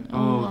 you're right.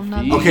 Oh, I'm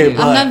not vegan. Okay, I'm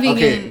but- not vegan.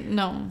 okay.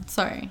 No,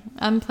 sorry.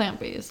 I'm plant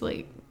based.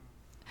 Like,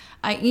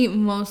 I eat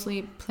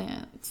mostly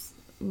plants,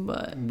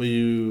 but but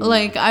you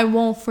like I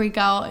won't freak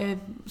out if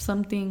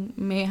something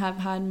may have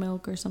had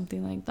milk or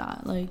something like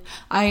that. Like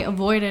I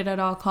avoid it at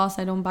all costs.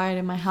 I don't buy it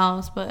in my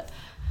house, but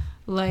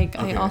like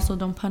Okay. I also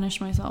don't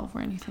punish myself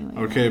or anything like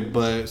Okay,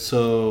 but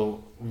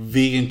so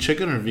vegan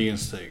chicken or vegan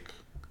steak?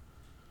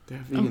 They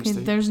have that. vegan Okay,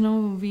 steak. there's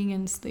no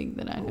vegan steak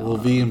that I know. Well,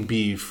 of. vegan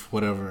beef,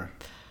 whatever.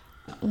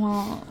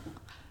 Well,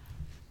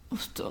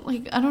 still,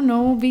 like I don't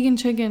know, vegan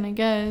chicken, I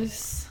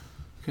guess.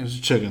 Okay, it's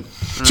chicken.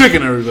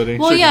 Chicken, everybody.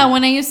 Well, Chicken. yeah,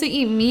 when I used to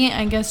eat meat,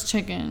 I guess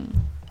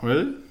chicken.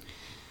 Really?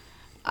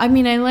 I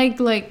mean, I like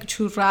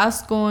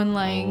churrasco and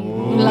like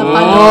la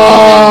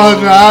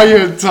Oh, now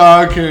you're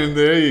talking.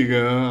 There you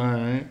go. All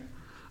right.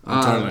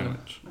 That's our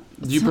language.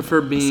 Do you prefer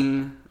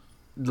being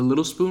the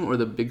little spoon or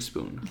the big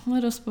spoon?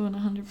 little spoon, I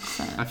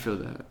 100%. feel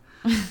that.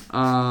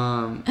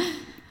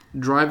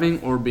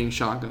 Driving or being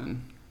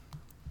shotgun?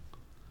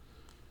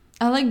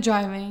 I like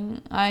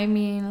driving. I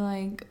mean,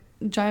 like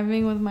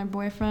driving with my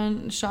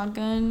boyfriend,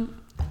 shotgun,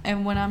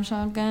 and when I'm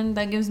shotgun,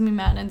 that gives me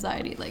mad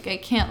anxiety. Like I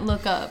can't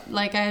look up.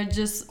 Like I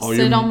just Oh, sit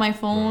you're- on my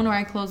phone or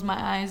I close my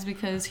eyes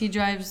because he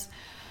drives.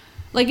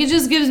 Like it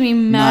just gives me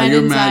Nah, mad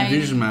you're anxiety. mad.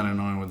 You're just mad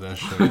annoying with that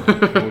shit.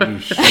 Like, holy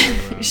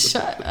shit, bro.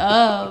 Shut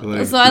up.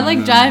 Like, So I like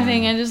no.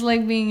 driving. I just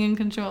like being in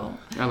control.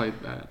 I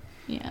like that.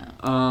 Yeah.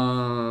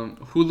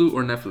 Hulu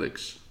or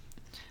Netflix?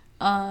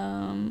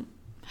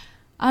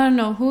 I don't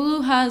know.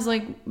 Hulu has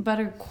like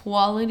better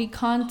quality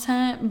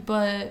content,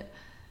 but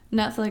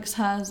Netflix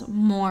has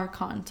more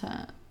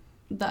content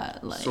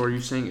that like. So are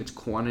you saying it's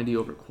quantity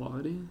over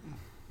quality?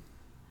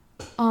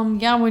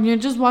 Yeah, when you're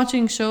just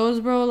watching shows,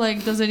 bro,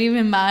 like, does it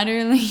even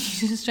matter? Like,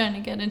 you're just trying to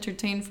get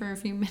entertained for a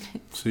few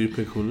minutes. So you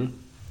pick Hulu?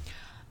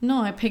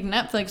 No, I pick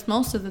Netflix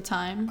most of the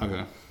time.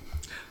 Okay.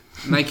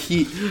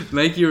 Nike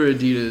or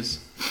Adidas?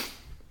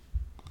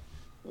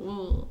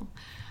 Ooh.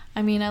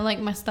 I mean, I like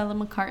my Stella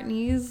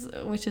McCartney's,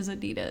 which is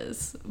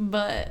Adidas,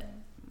 but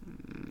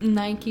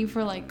Nike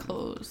for like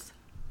clothes.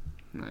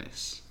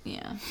 Nice.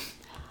 Yeah.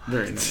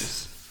 Very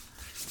nice.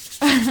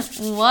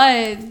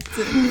 What?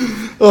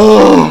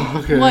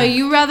 Oh, okay. What?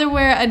 You rather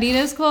wear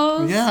Adidas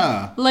clothes?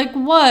 Yeah. Like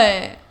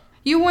what?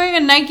 You wearing a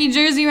Nike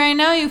jersey right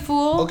now, you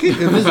fool? Okay, if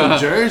it's a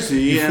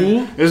jersey, You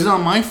and fool. it's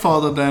not my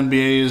fault that the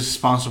NBA is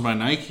sponsored by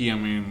Nike. I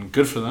mean,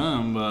 good for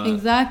them, but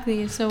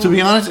Exactly. So to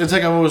be honest, it's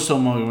like I've always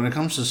told Mo, when it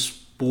comes to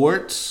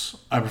sports,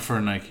 I prefer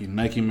Nike.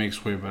 Nike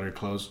makes way better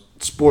clothes.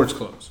 Sports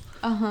clothes.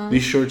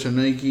 These shorts are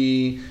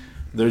Nike.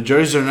 Their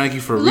jerseys are Nike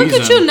for a reason.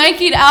 Look at you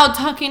Nike'd out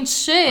talking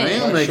shit. I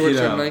am My Nike'd shorts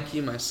out. are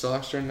Nike. My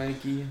socks are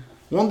Nike.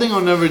 One thing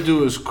I'll never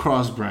do is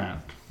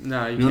cross-brand.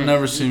 Nah, You'll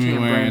never see me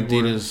wearing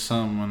Adidas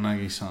something or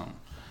Nike something.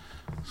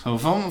 So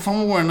if I'm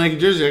gonna wear a Nike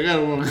jersey,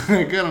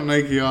 I gotta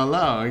Nike all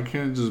out. I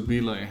can't just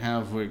be like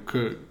halfway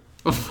cooked.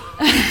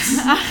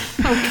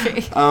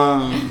 Okay.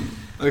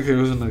 Okay,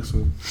 what's the next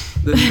one?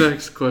 The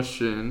next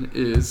question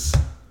is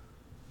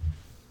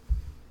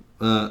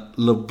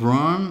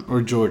LeBron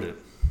or Jordan?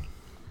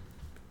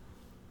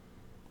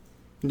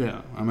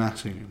 Yeah, I'm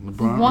asking you.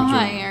 LeBron or Why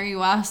Jordan? are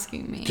you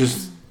asking me?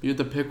 Just you have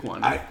to pick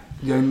one.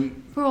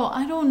 Bro,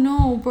 I don't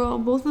know, bro.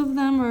 Both of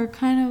them are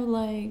kind of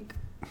like.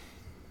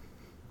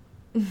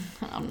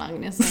 I'm not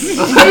gonna say.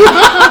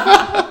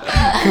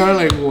 kind of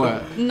like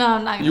what? No,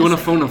 I'm not gonna You want to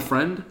say. phone a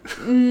friend?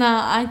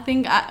 Nah, I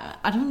think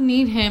I don't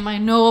need him. I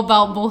know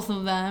about both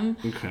of them.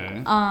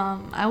 Okay.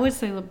 I would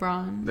say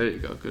LeBron. There you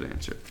go. Good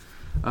answer.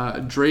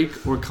 Drake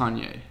or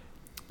Kanye?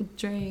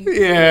 Drake.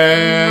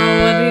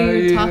 Yeah. Bro, what are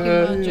you talking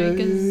about? Drake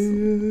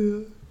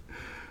is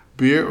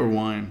beer or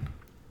wine?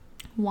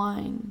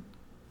 wine.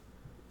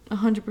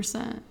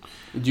 100%.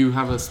 Do you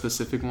have a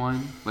specific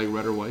wine, like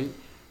red or white?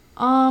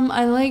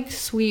 I like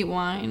sweet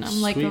wine.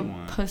 I'm like Sweet a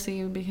wine.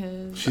 pussy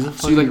because. She's a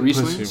So you like fucking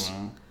pussy, Rieslings?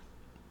 bro.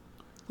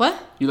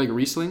 What? You like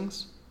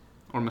Rieslings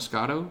or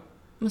Moscato?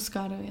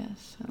 Moscato,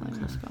 yes. I like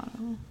Okay.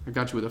 Moscato. I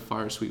got you with a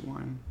fire sweet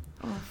wine.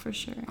 Oh, for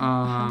sure.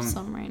 I have Um,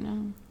 some right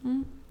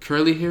now.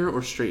 Curly hair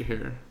or straight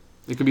hair?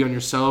 It could be on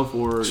yourself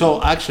or.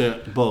 So actually,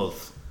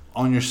 both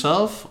on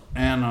yourself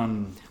and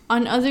on.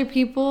 On other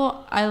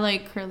people, I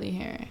like curly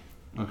hair.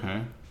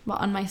 Okay. But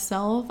on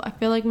myself, I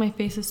feel like my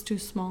face is too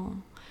small.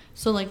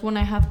 So like when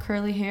I have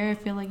curly hair, I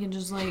feel like it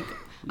just like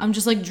I'm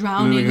just like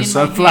drowning Like a in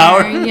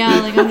sunflower? my hair. Yeah,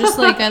 like I'm just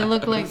like I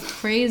look like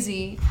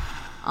crazy.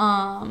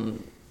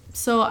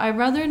 So I'd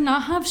rather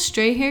not have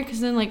straight hair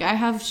because then like I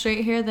have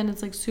straight hair, then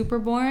it's like super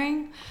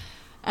boring,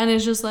 and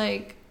it's just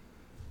like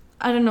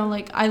I don't know.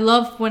 Like I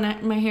love when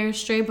my hair is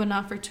straight, but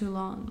not for too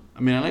long.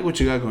 I mean, I like what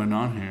you got going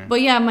on here.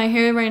 But yeah, my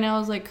hair right now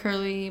is like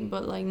curly,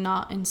 but like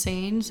not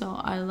insane. So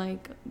I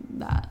like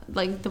that,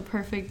 like the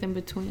perfect in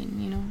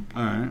between, you know.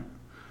 All right.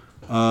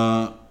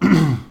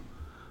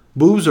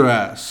 Boobs or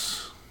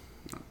ass?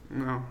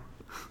 No.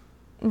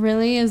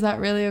 Really? Is that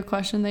really a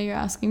question that you're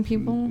asking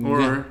people?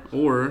 Or.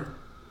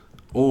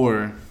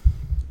 Or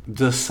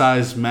does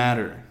size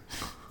matter?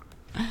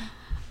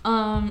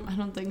 I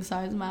don't think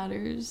size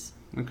matters.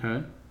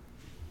 Okay.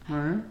 All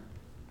right.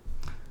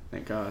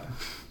 Thank God.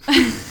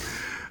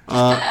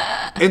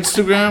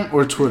 Instagram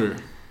or Twitter?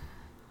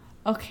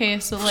 Okay,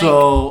 so like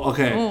So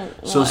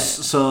what?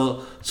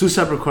 so two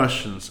separate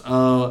questions.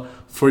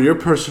 For your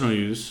personal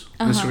use,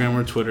 Instagram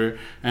or Twitter,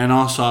 and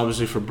also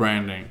obviously for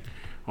branding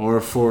or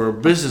for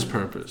business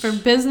purpose. for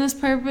business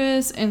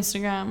purpose,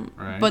 Instagram.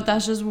 Right. But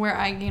that's just where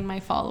I gain my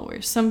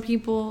followers. Some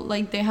people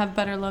like they have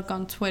better luck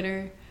on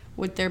Twitter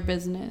with their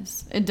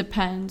business. It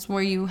depends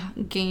where you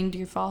gained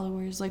your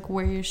followers, like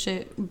where your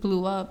shit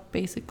blew up,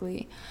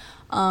 basically.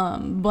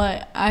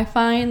 But I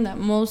find that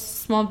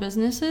most small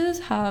businesses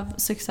have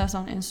success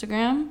on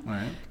Instagram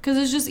Right. because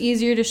it's just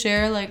easier to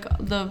share like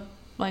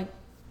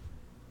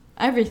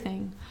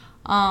everything.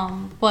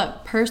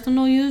 But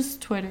personal use,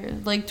 Twitter.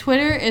 Like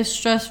Twitter is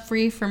stress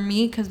free for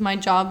me because my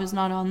job is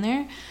not on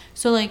there.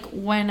 So like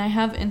when I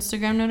have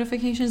Instagram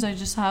notifications, I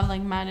just have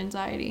like mad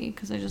anxiety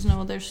because I just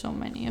know there's so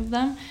many of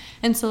them.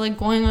 And so like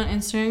going on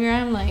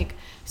Instagram, like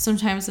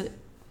sometimes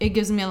it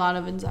gives me a lot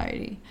of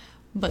anxiety.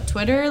 But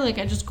Twitter, like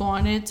I just go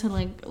on it to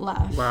like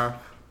laugh. Wow.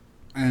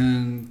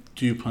 And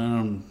do you plan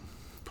on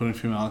putting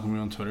Female Alchemy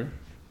on Twitter?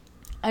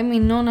 I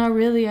mean, no, not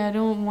really. I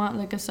don't want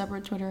like a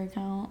separate Twitter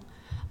account.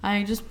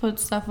 I just put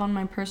stuff on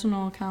my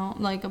personal account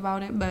like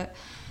about it, but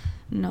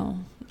no,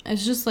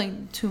 it's just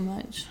like too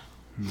much.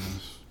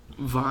 Yes.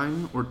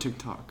 Vine or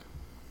TikTok?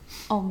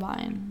 Oh,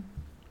 Vine.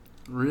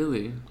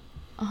 Really?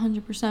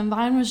 100%.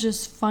 Vine was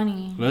just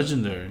funny.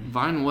 Legendary.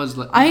 Vine was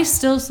like. I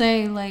still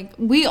say, like,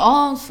 we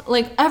all,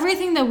 like,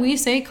 everything that we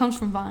say comes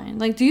from Vine.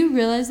 Like, do you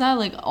realize that?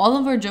 Like, all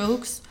of our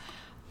jokes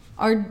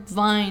are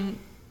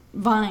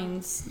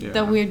vines Yeah.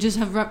 that we just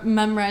have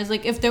memorized.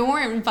 Like, if there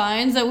weren't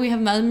vines that we have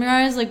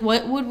memorized, like,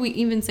 what would we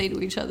even say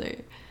to each other?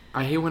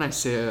 I hate when I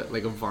say a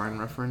Vine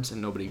reference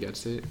and nobody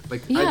gets it.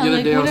 Like Yeah, the other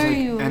like, day I what was are like,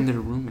 you? and they're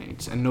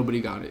roommates, and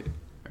nobody got it.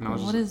 And I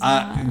was What just, is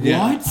that? Yeah,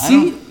 What? I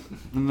See? I This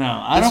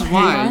don't is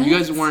why What? you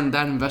guys weren't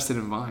that invested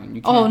in Vine.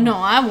 You Oh, can't- no,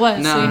 I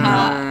was. No,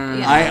 sweetheart. no.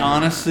 Yeah. I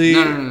honestly,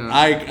 No.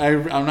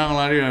 I'm not gonna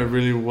lie to you. I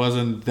really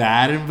wasn't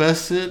that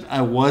invested.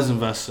 I was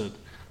invested,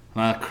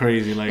 not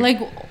crazy. Like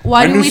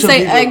why I do knew we some say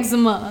people-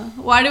 eczema?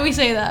 Why do we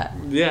say that?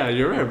 yeah,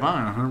 you're right,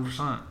 Vine,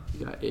 100%.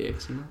 You got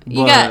eczema.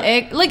 You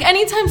got like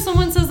anytime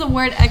someone says the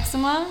word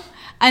eczema,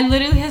 I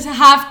literally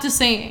have to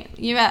say it.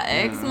 You got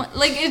eczema.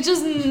 Like it's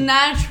just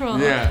natural.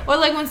 Yeah. Or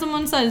like when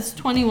someone says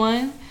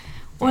 21,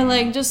 or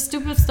like just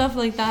stupid stuff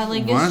like that.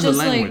 Like Vine's it's a just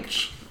like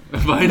language.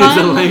 Vine is a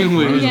Vine-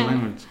 language. Vine is Yeah. a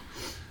language.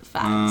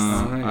 Facts.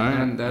 All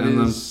right, and that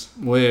is.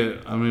 Wait,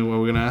 I mean,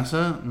 were we gonna ask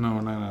that? No,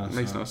 we're not gonna ask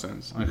Makes that. no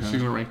sense. Okay.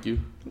 She's gonna rank you.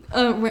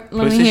 Let me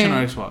PlayStation hear.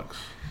 or Xbox?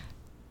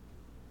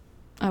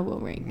 I will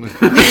rank.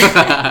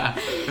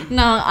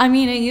 No, I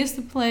mean, I used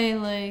to play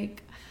on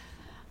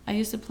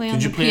Did the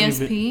you play any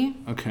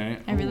PSP. Okay.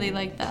 I really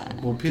like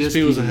that. Well,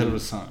 PSP was ahead of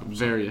its time.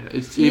 Very.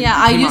 Yeah,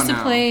 I used to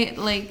play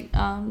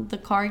the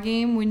car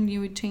game when you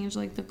would change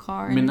the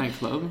car Midnight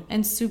Club.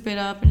 and soup it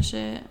up and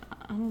shit.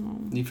 I don't know.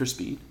 Need for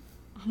Speed.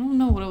 I don't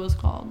know what it was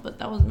called, but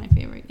that was my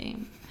favorite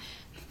game.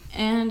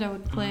 And I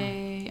would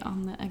play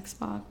on the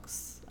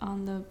Xbox, I've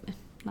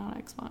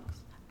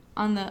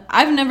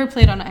never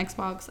played on an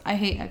Xbox. I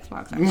hate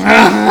Xbox, actually.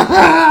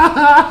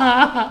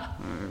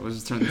 Alright, we'll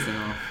just turn this thing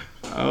off.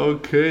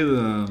 Okay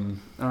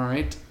then.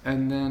 Alright,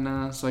 and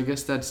then, so I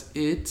guess that's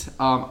it.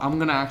 We're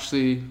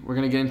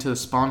gonna get into the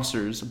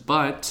sponsors,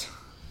 but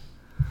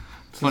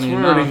funny Since we're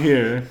enough, already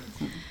here.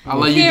 I'll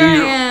let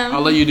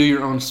you do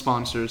your own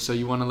sponsors. So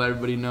you want to let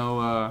everybody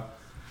know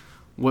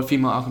what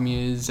Female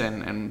Alchemy is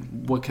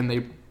and what can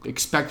they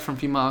expect from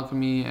Female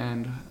Alchemy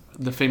and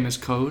the famous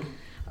code.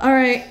 All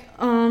right.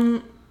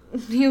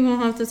 You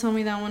won't have to tell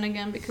me that one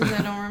again because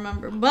I don't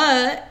remember.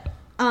 But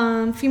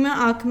Female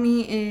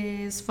Alchemy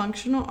is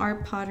functional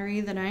art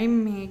pottery that I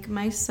make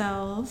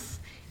myself.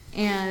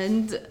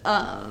 And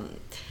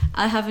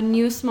I have a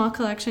new small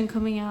collection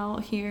coming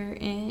out here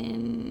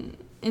in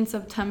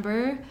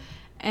September.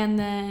 And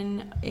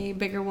then a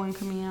bigger one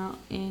coming out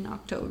in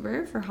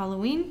October for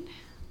Halloween.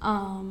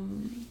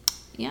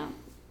 Yeah,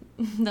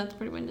 that's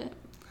pretty much it.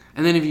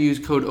 And then if you use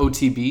code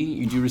OTB,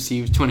 you do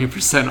receive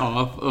 20%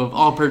 off of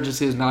all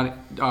purchases, not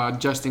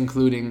just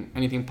including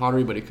anything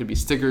pottery, but it could be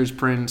stickers,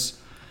 prints.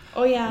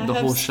 Oh yeah, the I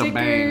have whole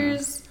shebang.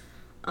 stickers.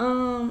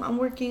 I'm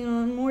working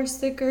on more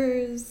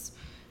stickers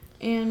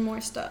and more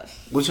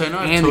stuff. Which I know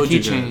I've And the told you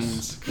guys.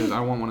 keychains, because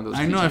I want one of those.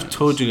 I know I've keychains.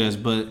 told you guys,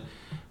 but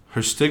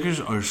her stickers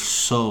are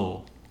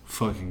so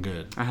fucking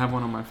good. I have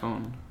one on my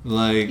phone.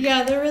 Like,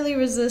 Yeah, they're really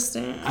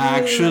resistant.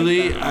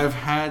 actually, I've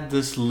had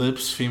this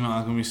Lips Female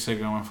Alchemy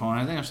sticker on my phone.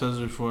 I think I've said this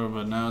before,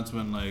 but now it's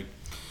been I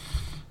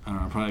don't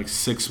know, probably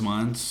 6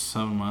 months,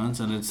 7 months,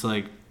 and it's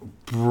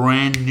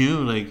brand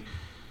new. Like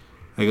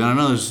I don't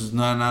know, there's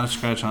not a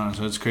scratch on it,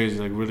 so it's crazy.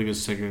 Really good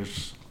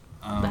stickers.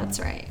 That's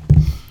right.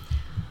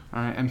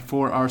 All right, and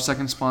for our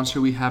second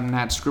sponsor, we have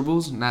Nat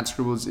Scribbles. Nat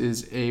Scribbles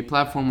is a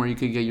platform where you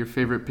could get your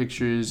favorite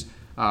pictures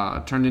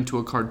turned into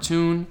a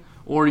cartoon,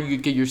 or you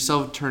could get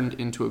yourself turned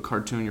into a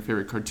cartoon, your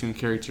favorite cartoon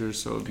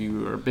characters. So if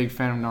you are a big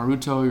fan of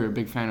Naruto, you're a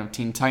big fan of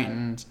Teen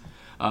Titans,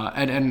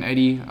 Ed, and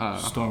Eddie.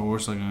 Star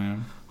Wars, like I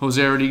am.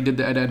 Jose already did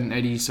the Ed, and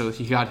Eddie, so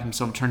he got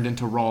himself turned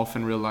into Rolf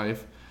in real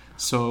life.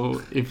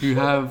 So if you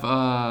have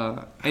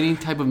any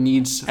type of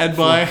needs... Ed,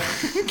 bye.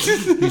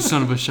 You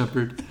son of a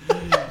shepherd.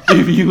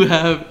 If you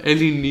have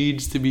any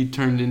needs to be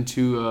turned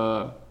into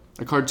a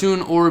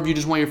cartoon, or if you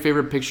just want your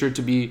favorite picture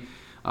to be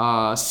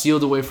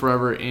sealed away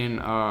forever in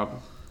a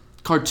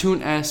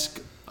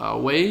cartoon-esque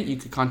way, you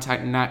could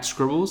contact Nat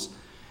Scribbles,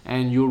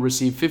 and you'll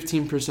receive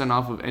 15%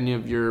 off of any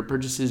of your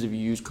purchases if you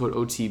use code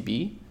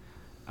OTB.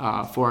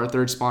 For our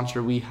third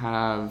sponsor, we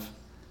have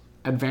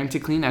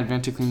Advanticlean.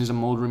 Advanticlean is a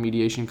mold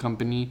remediation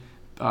company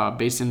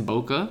based in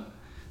Boca.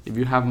 If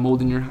you have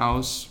mold in your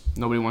house,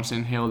 nobody wants to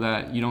inhale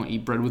that. You don't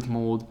eat bread with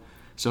mold.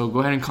 So go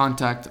ahead and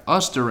contact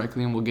us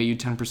directly, and we'll get you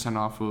 10%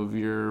 off of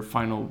your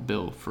final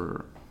bill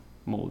for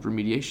mold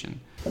remediation.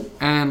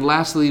 And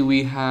lastly,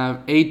 we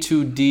have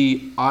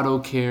A2D Auto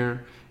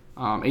Care.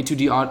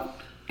 A2D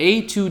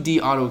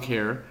Auto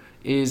Care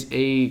is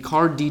a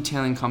car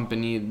detailing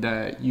company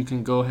that you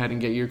can go ahead and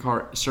get your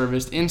car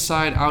serviced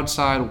inside,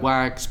 outside,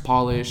 waxed,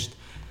 polished,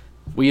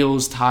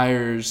 wheels,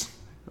 tires,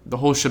 the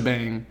whole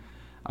shebang.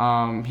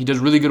 He does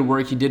really good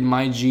work. He did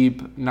my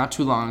Jeep not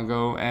too long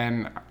ago,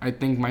 and I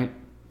think my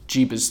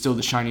Jeep is still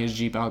the shiniest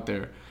Jeep out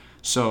there.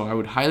 So I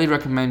would highly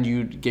recommend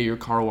you get your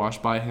car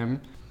washed by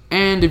him.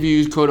 And if you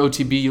use code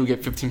OTB, you'll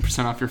get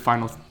 15% off your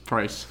final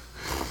price.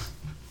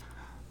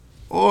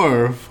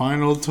 Or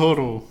final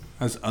total,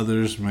 as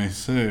others may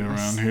say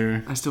around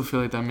here. I still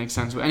feel like that makes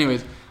sense. But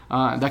anyways,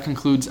 that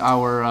concludes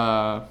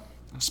our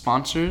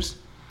sponsors.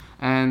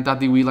 And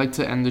Tati, we like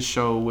to end the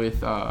show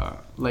with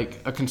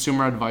like a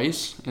consumer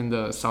advice in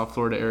the South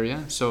Florida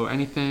area. So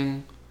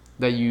anything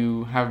that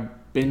you have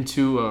been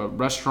to, a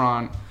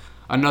restaurant,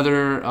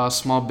 another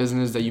small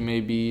business that you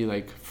may be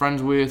like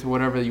friends with or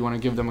whatever, that you want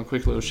to give them a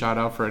quick little shout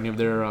out for any of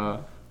their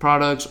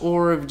products,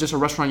 or just a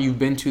restaurant you've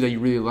been to that you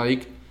really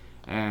like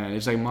and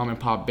it's like mom and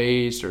pop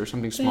based or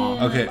something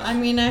small. Okay. I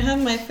mean, I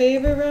have my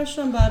favorite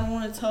restaurant, but I don't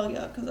want to tell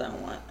y'all because I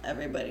don't want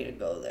everybody to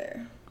go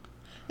there.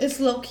 It's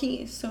low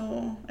key,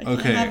 so I can't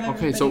Okay. have Okay,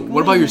 everybody so what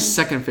going about your there.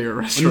 second favorite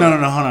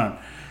restaurant? No, hold on.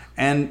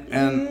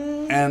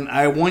 And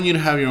I want you to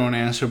have your own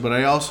answer, but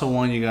I also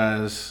want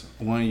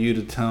you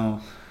to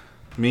tell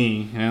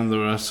me and the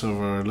rest of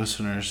our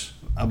listeners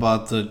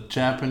about the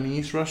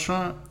Japanese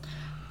restaurant.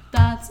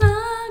 That's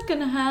not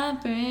gonna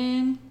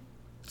happen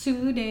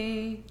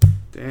today.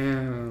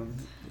 Damn.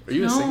 Are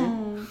you a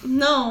singer?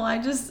 No, I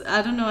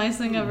don't know. I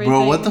sing everything.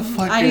 Bro, what the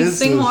fuck I is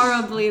sing this?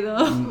 horribly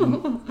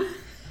though.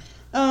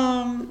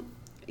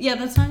 Yeah,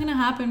 that's not gonna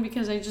happen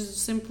because I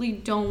just simply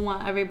don't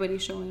want everybody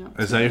showing up.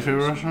 Is that your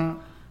favorite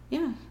restaurant?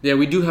 Yeah. Yeah,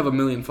 we do have 1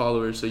 million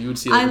followers, so you would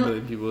see like 1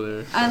 million people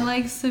there. I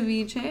like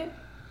ceviche.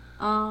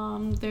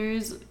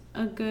 There's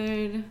a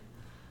good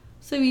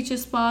ceviche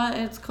spot.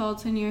 It's called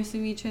Señor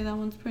Ceviche. That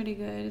one's pretty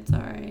good. It's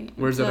alright.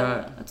 Where's it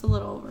at? It's a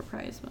little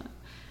overpriced, but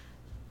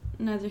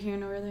neither here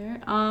nor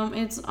there.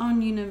 It's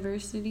on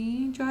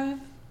University Drive.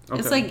 Okay.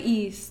 It's like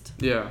east.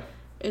 Yeah.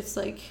 It's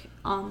like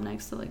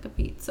next to like a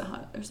Pizza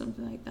Hut or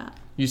something like that.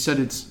 You said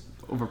it's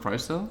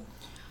overpriced though?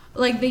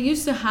 Like they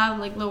used to have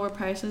like lower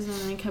prices and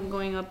then it kept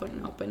going up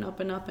and up and up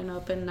and up and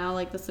up, and now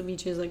like the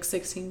ceviche is like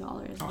 $16.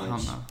 Oh, hell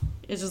no.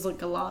 It's just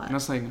like a lot. And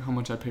that's like how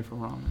much I pay for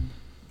ramen.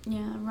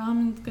 Yeah,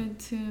 ramen's good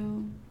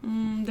too.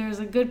 There's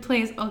a good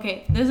place.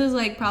 Okay, this is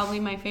like probably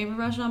my favorite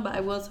restaurant, but I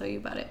will tell you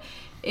about it.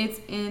 It's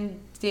in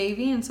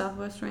Davie in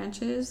Southwest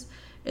Ranches.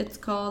 It's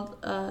called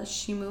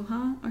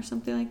Shimuha or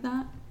something like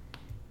that.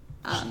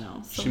 I don't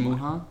know.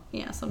 Shimuha?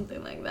 Yeah,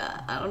 something like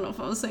that. I don't know if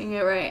I'm saying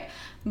it right,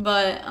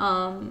 but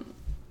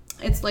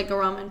it's like a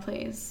ramen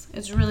place.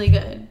 It's really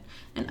good,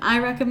 and I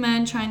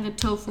recommend trying the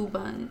tofu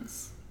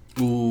buns.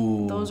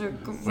 Ooh. Those are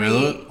great.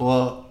 Really?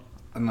 Well,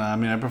 no, I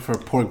mean, I prefer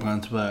pork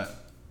buns, but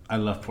I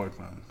love pork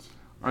buns.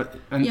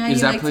 And Yeah, is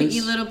you that like place? to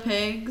eat little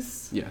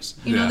pigs. Yes.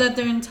 You know Yeah. that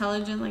they're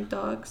intelligent like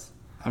dogs.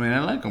 I mean,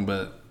 I like them,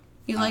 but...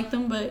 You like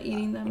them, but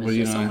eating them Well, is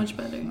you just know, so much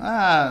better.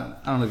 I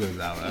don't look at it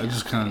that way. I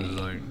just kind of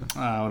like...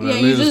 whatever. Yeah,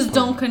 Leave you this just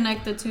don't pork.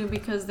 connect the two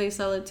because they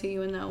sell it to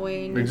you in that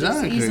way. And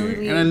Exactly. You're just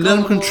easily And then let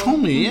them gullible. control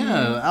me, Mhm.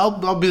 yeah.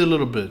 I'll be the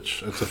little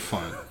bitch. It's a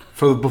fun.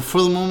 For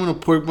the moment, a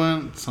pork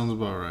bun sounds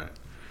about right.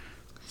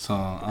 So...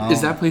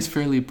 Is that place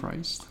fairly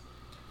priced?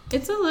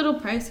 It's a little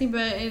pricey,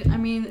 but it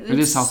It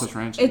is Southwest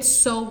Ranch. It's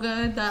so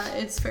good that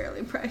it's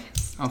fairly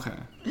priced. Okay.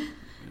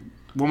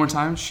 One more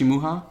time,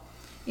 Shimuha?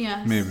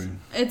 Yes. Maybe.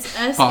 It's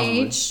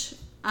Possibly.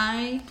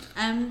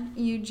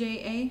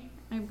 SHIMUJA,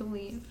 I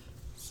believe.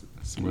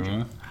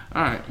 Really?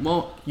 Alright,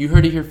 well, you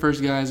heard it here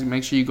first, guys.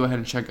 Make sure you go ahead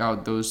and check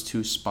out those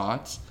 2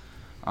 spots.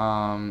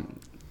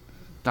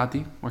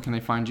 Tati, where can they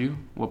find you?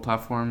 What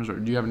platforms, or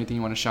do you have anything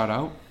you want to shout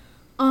out?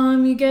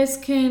 You guys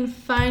can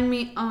find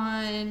me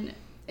on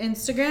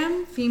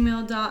Instagram,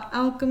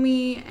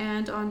 female.alchemy,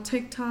 and on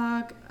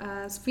TikTok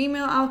as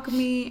Female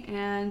Alchemy,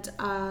 and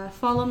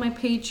follow my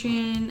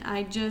Patreon.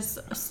 I just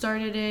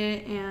started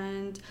it,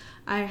 and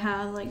I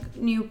have like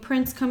new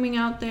prints coming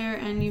out there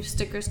and new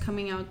stickers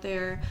coming out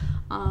there,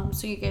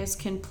 so you guys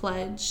can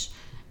pledge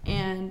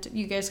and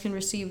you guys can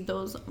receive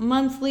those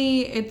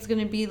monthly. It's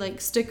gonna be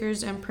like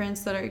stickers and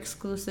prints that are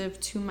exclusive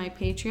to my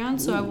Patreon,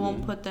 so I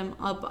won't put them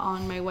up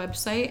on my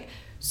website.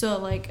 So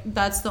like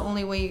that's the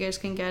only way you guys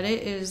can get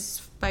it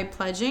is by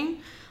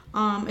pledging.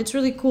 It's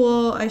really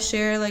cool. I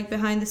share like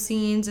behind the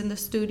scenes in the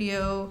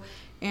studio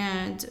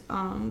and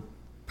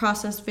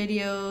process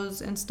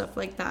videos and stuff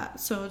like that.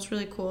 So it's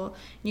really cool.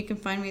 You can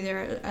find me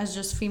there as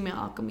just Female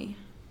Alchemy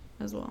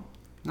as well.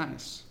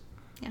 Nice.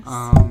 Yes.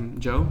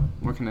 Joe,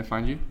 where can they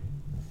find you?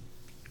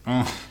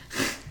 Oh.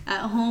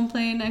 At home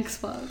playing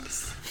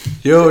Xbox.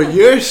 Yo,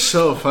 you're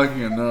so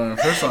fucking annoying.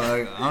 First of all,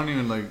 I don't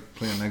even like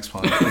playing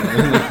Xbox.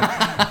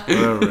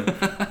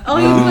 Whatever. Oh,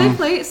 you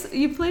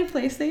play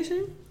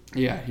PlayStation?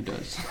 Yeah, he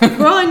does.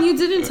 Bro, and you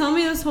didn't tell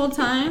me this whole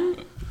time?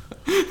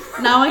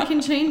 Now I can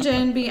change it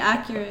and be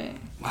accurate.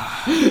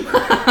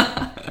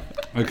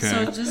 Okay.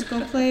 So just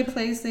go play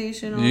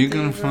PlayStation all You day,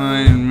 can bro.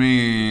 find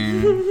me.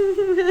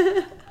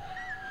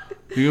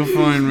 You can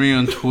find me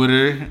on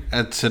Twitter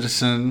at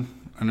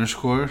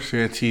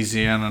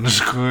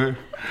citizen_CITZN_.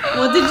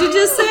 What did you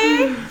just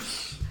say?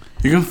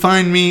 You can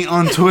find me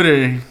on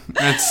Twitter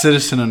at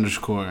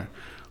citizen_.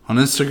 On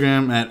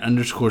Instagram at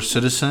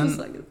 _citizen.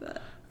 Look at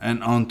that.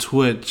 And on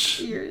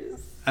Twitch Ears.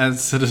 at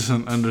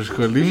citizen_.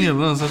 Leave me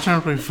alone. Stop trying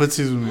to play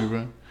footsies with me,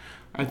 bro.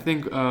 I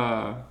think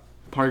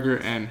Parker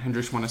and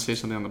Hendrix want to say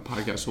something on the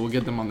podcast, so we'll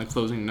get them on the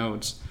closing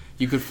notes.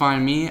 You could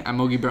find me at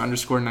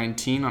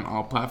MogieBear_19 on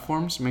all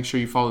platforms. Make sure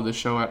you follow the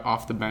show at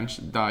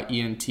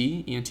offthebench.ent,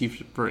 ENT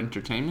for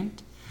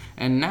entertainment.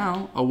 And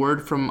now, a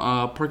word from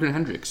Parker and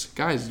Hendrix.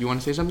 Guys, you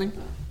want to say something?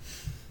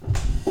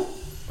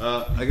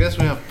 I guess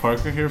we have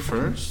Parker here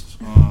first.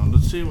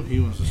 Let's see what he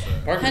wants to say.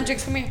 Parker.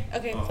 Hendrix, come here.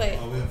 Okay, play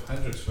it. we have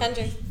Hendrix first.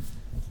 Hendrix,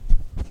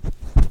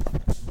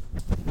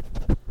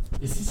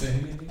 Is he saying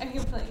anything? are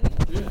you playing?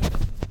 Yeah.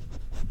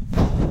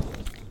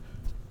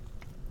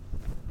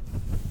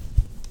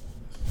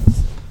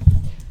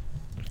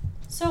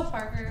 So,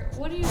 Parker,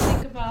 what do you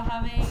think about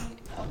having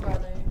a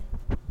brother?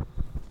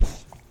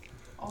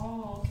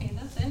 Oh, okay,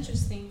 that's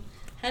interesting.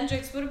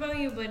 Hendrix, what about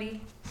you,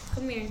 buddy?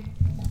 Come here.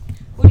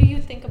 What do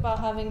you think about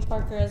having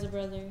Parker as a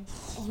brother?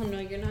 Oh, no,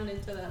 you're not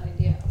into that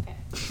idea. Okay.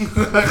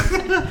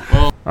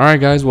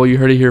 Alright, guys, well, you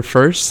heard it here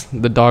first.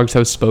 The dogs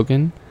have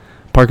spoken.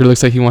 Parker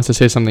looks like he wants to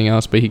say something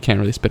else, but he can't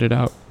really spit it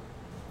out.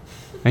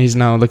 And he's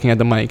now looking at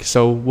the mic.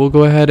 So we'll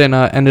go ahead and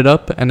end it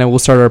up, and then we'll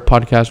start our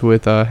podcast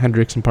with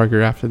Hendrix and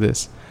Parker after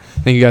this.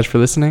 Thank you guys for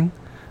listening.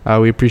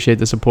 We appreciate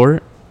the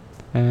support,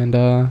 and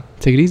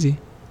take it easy.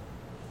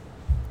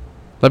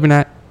 Love you,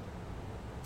 Nat.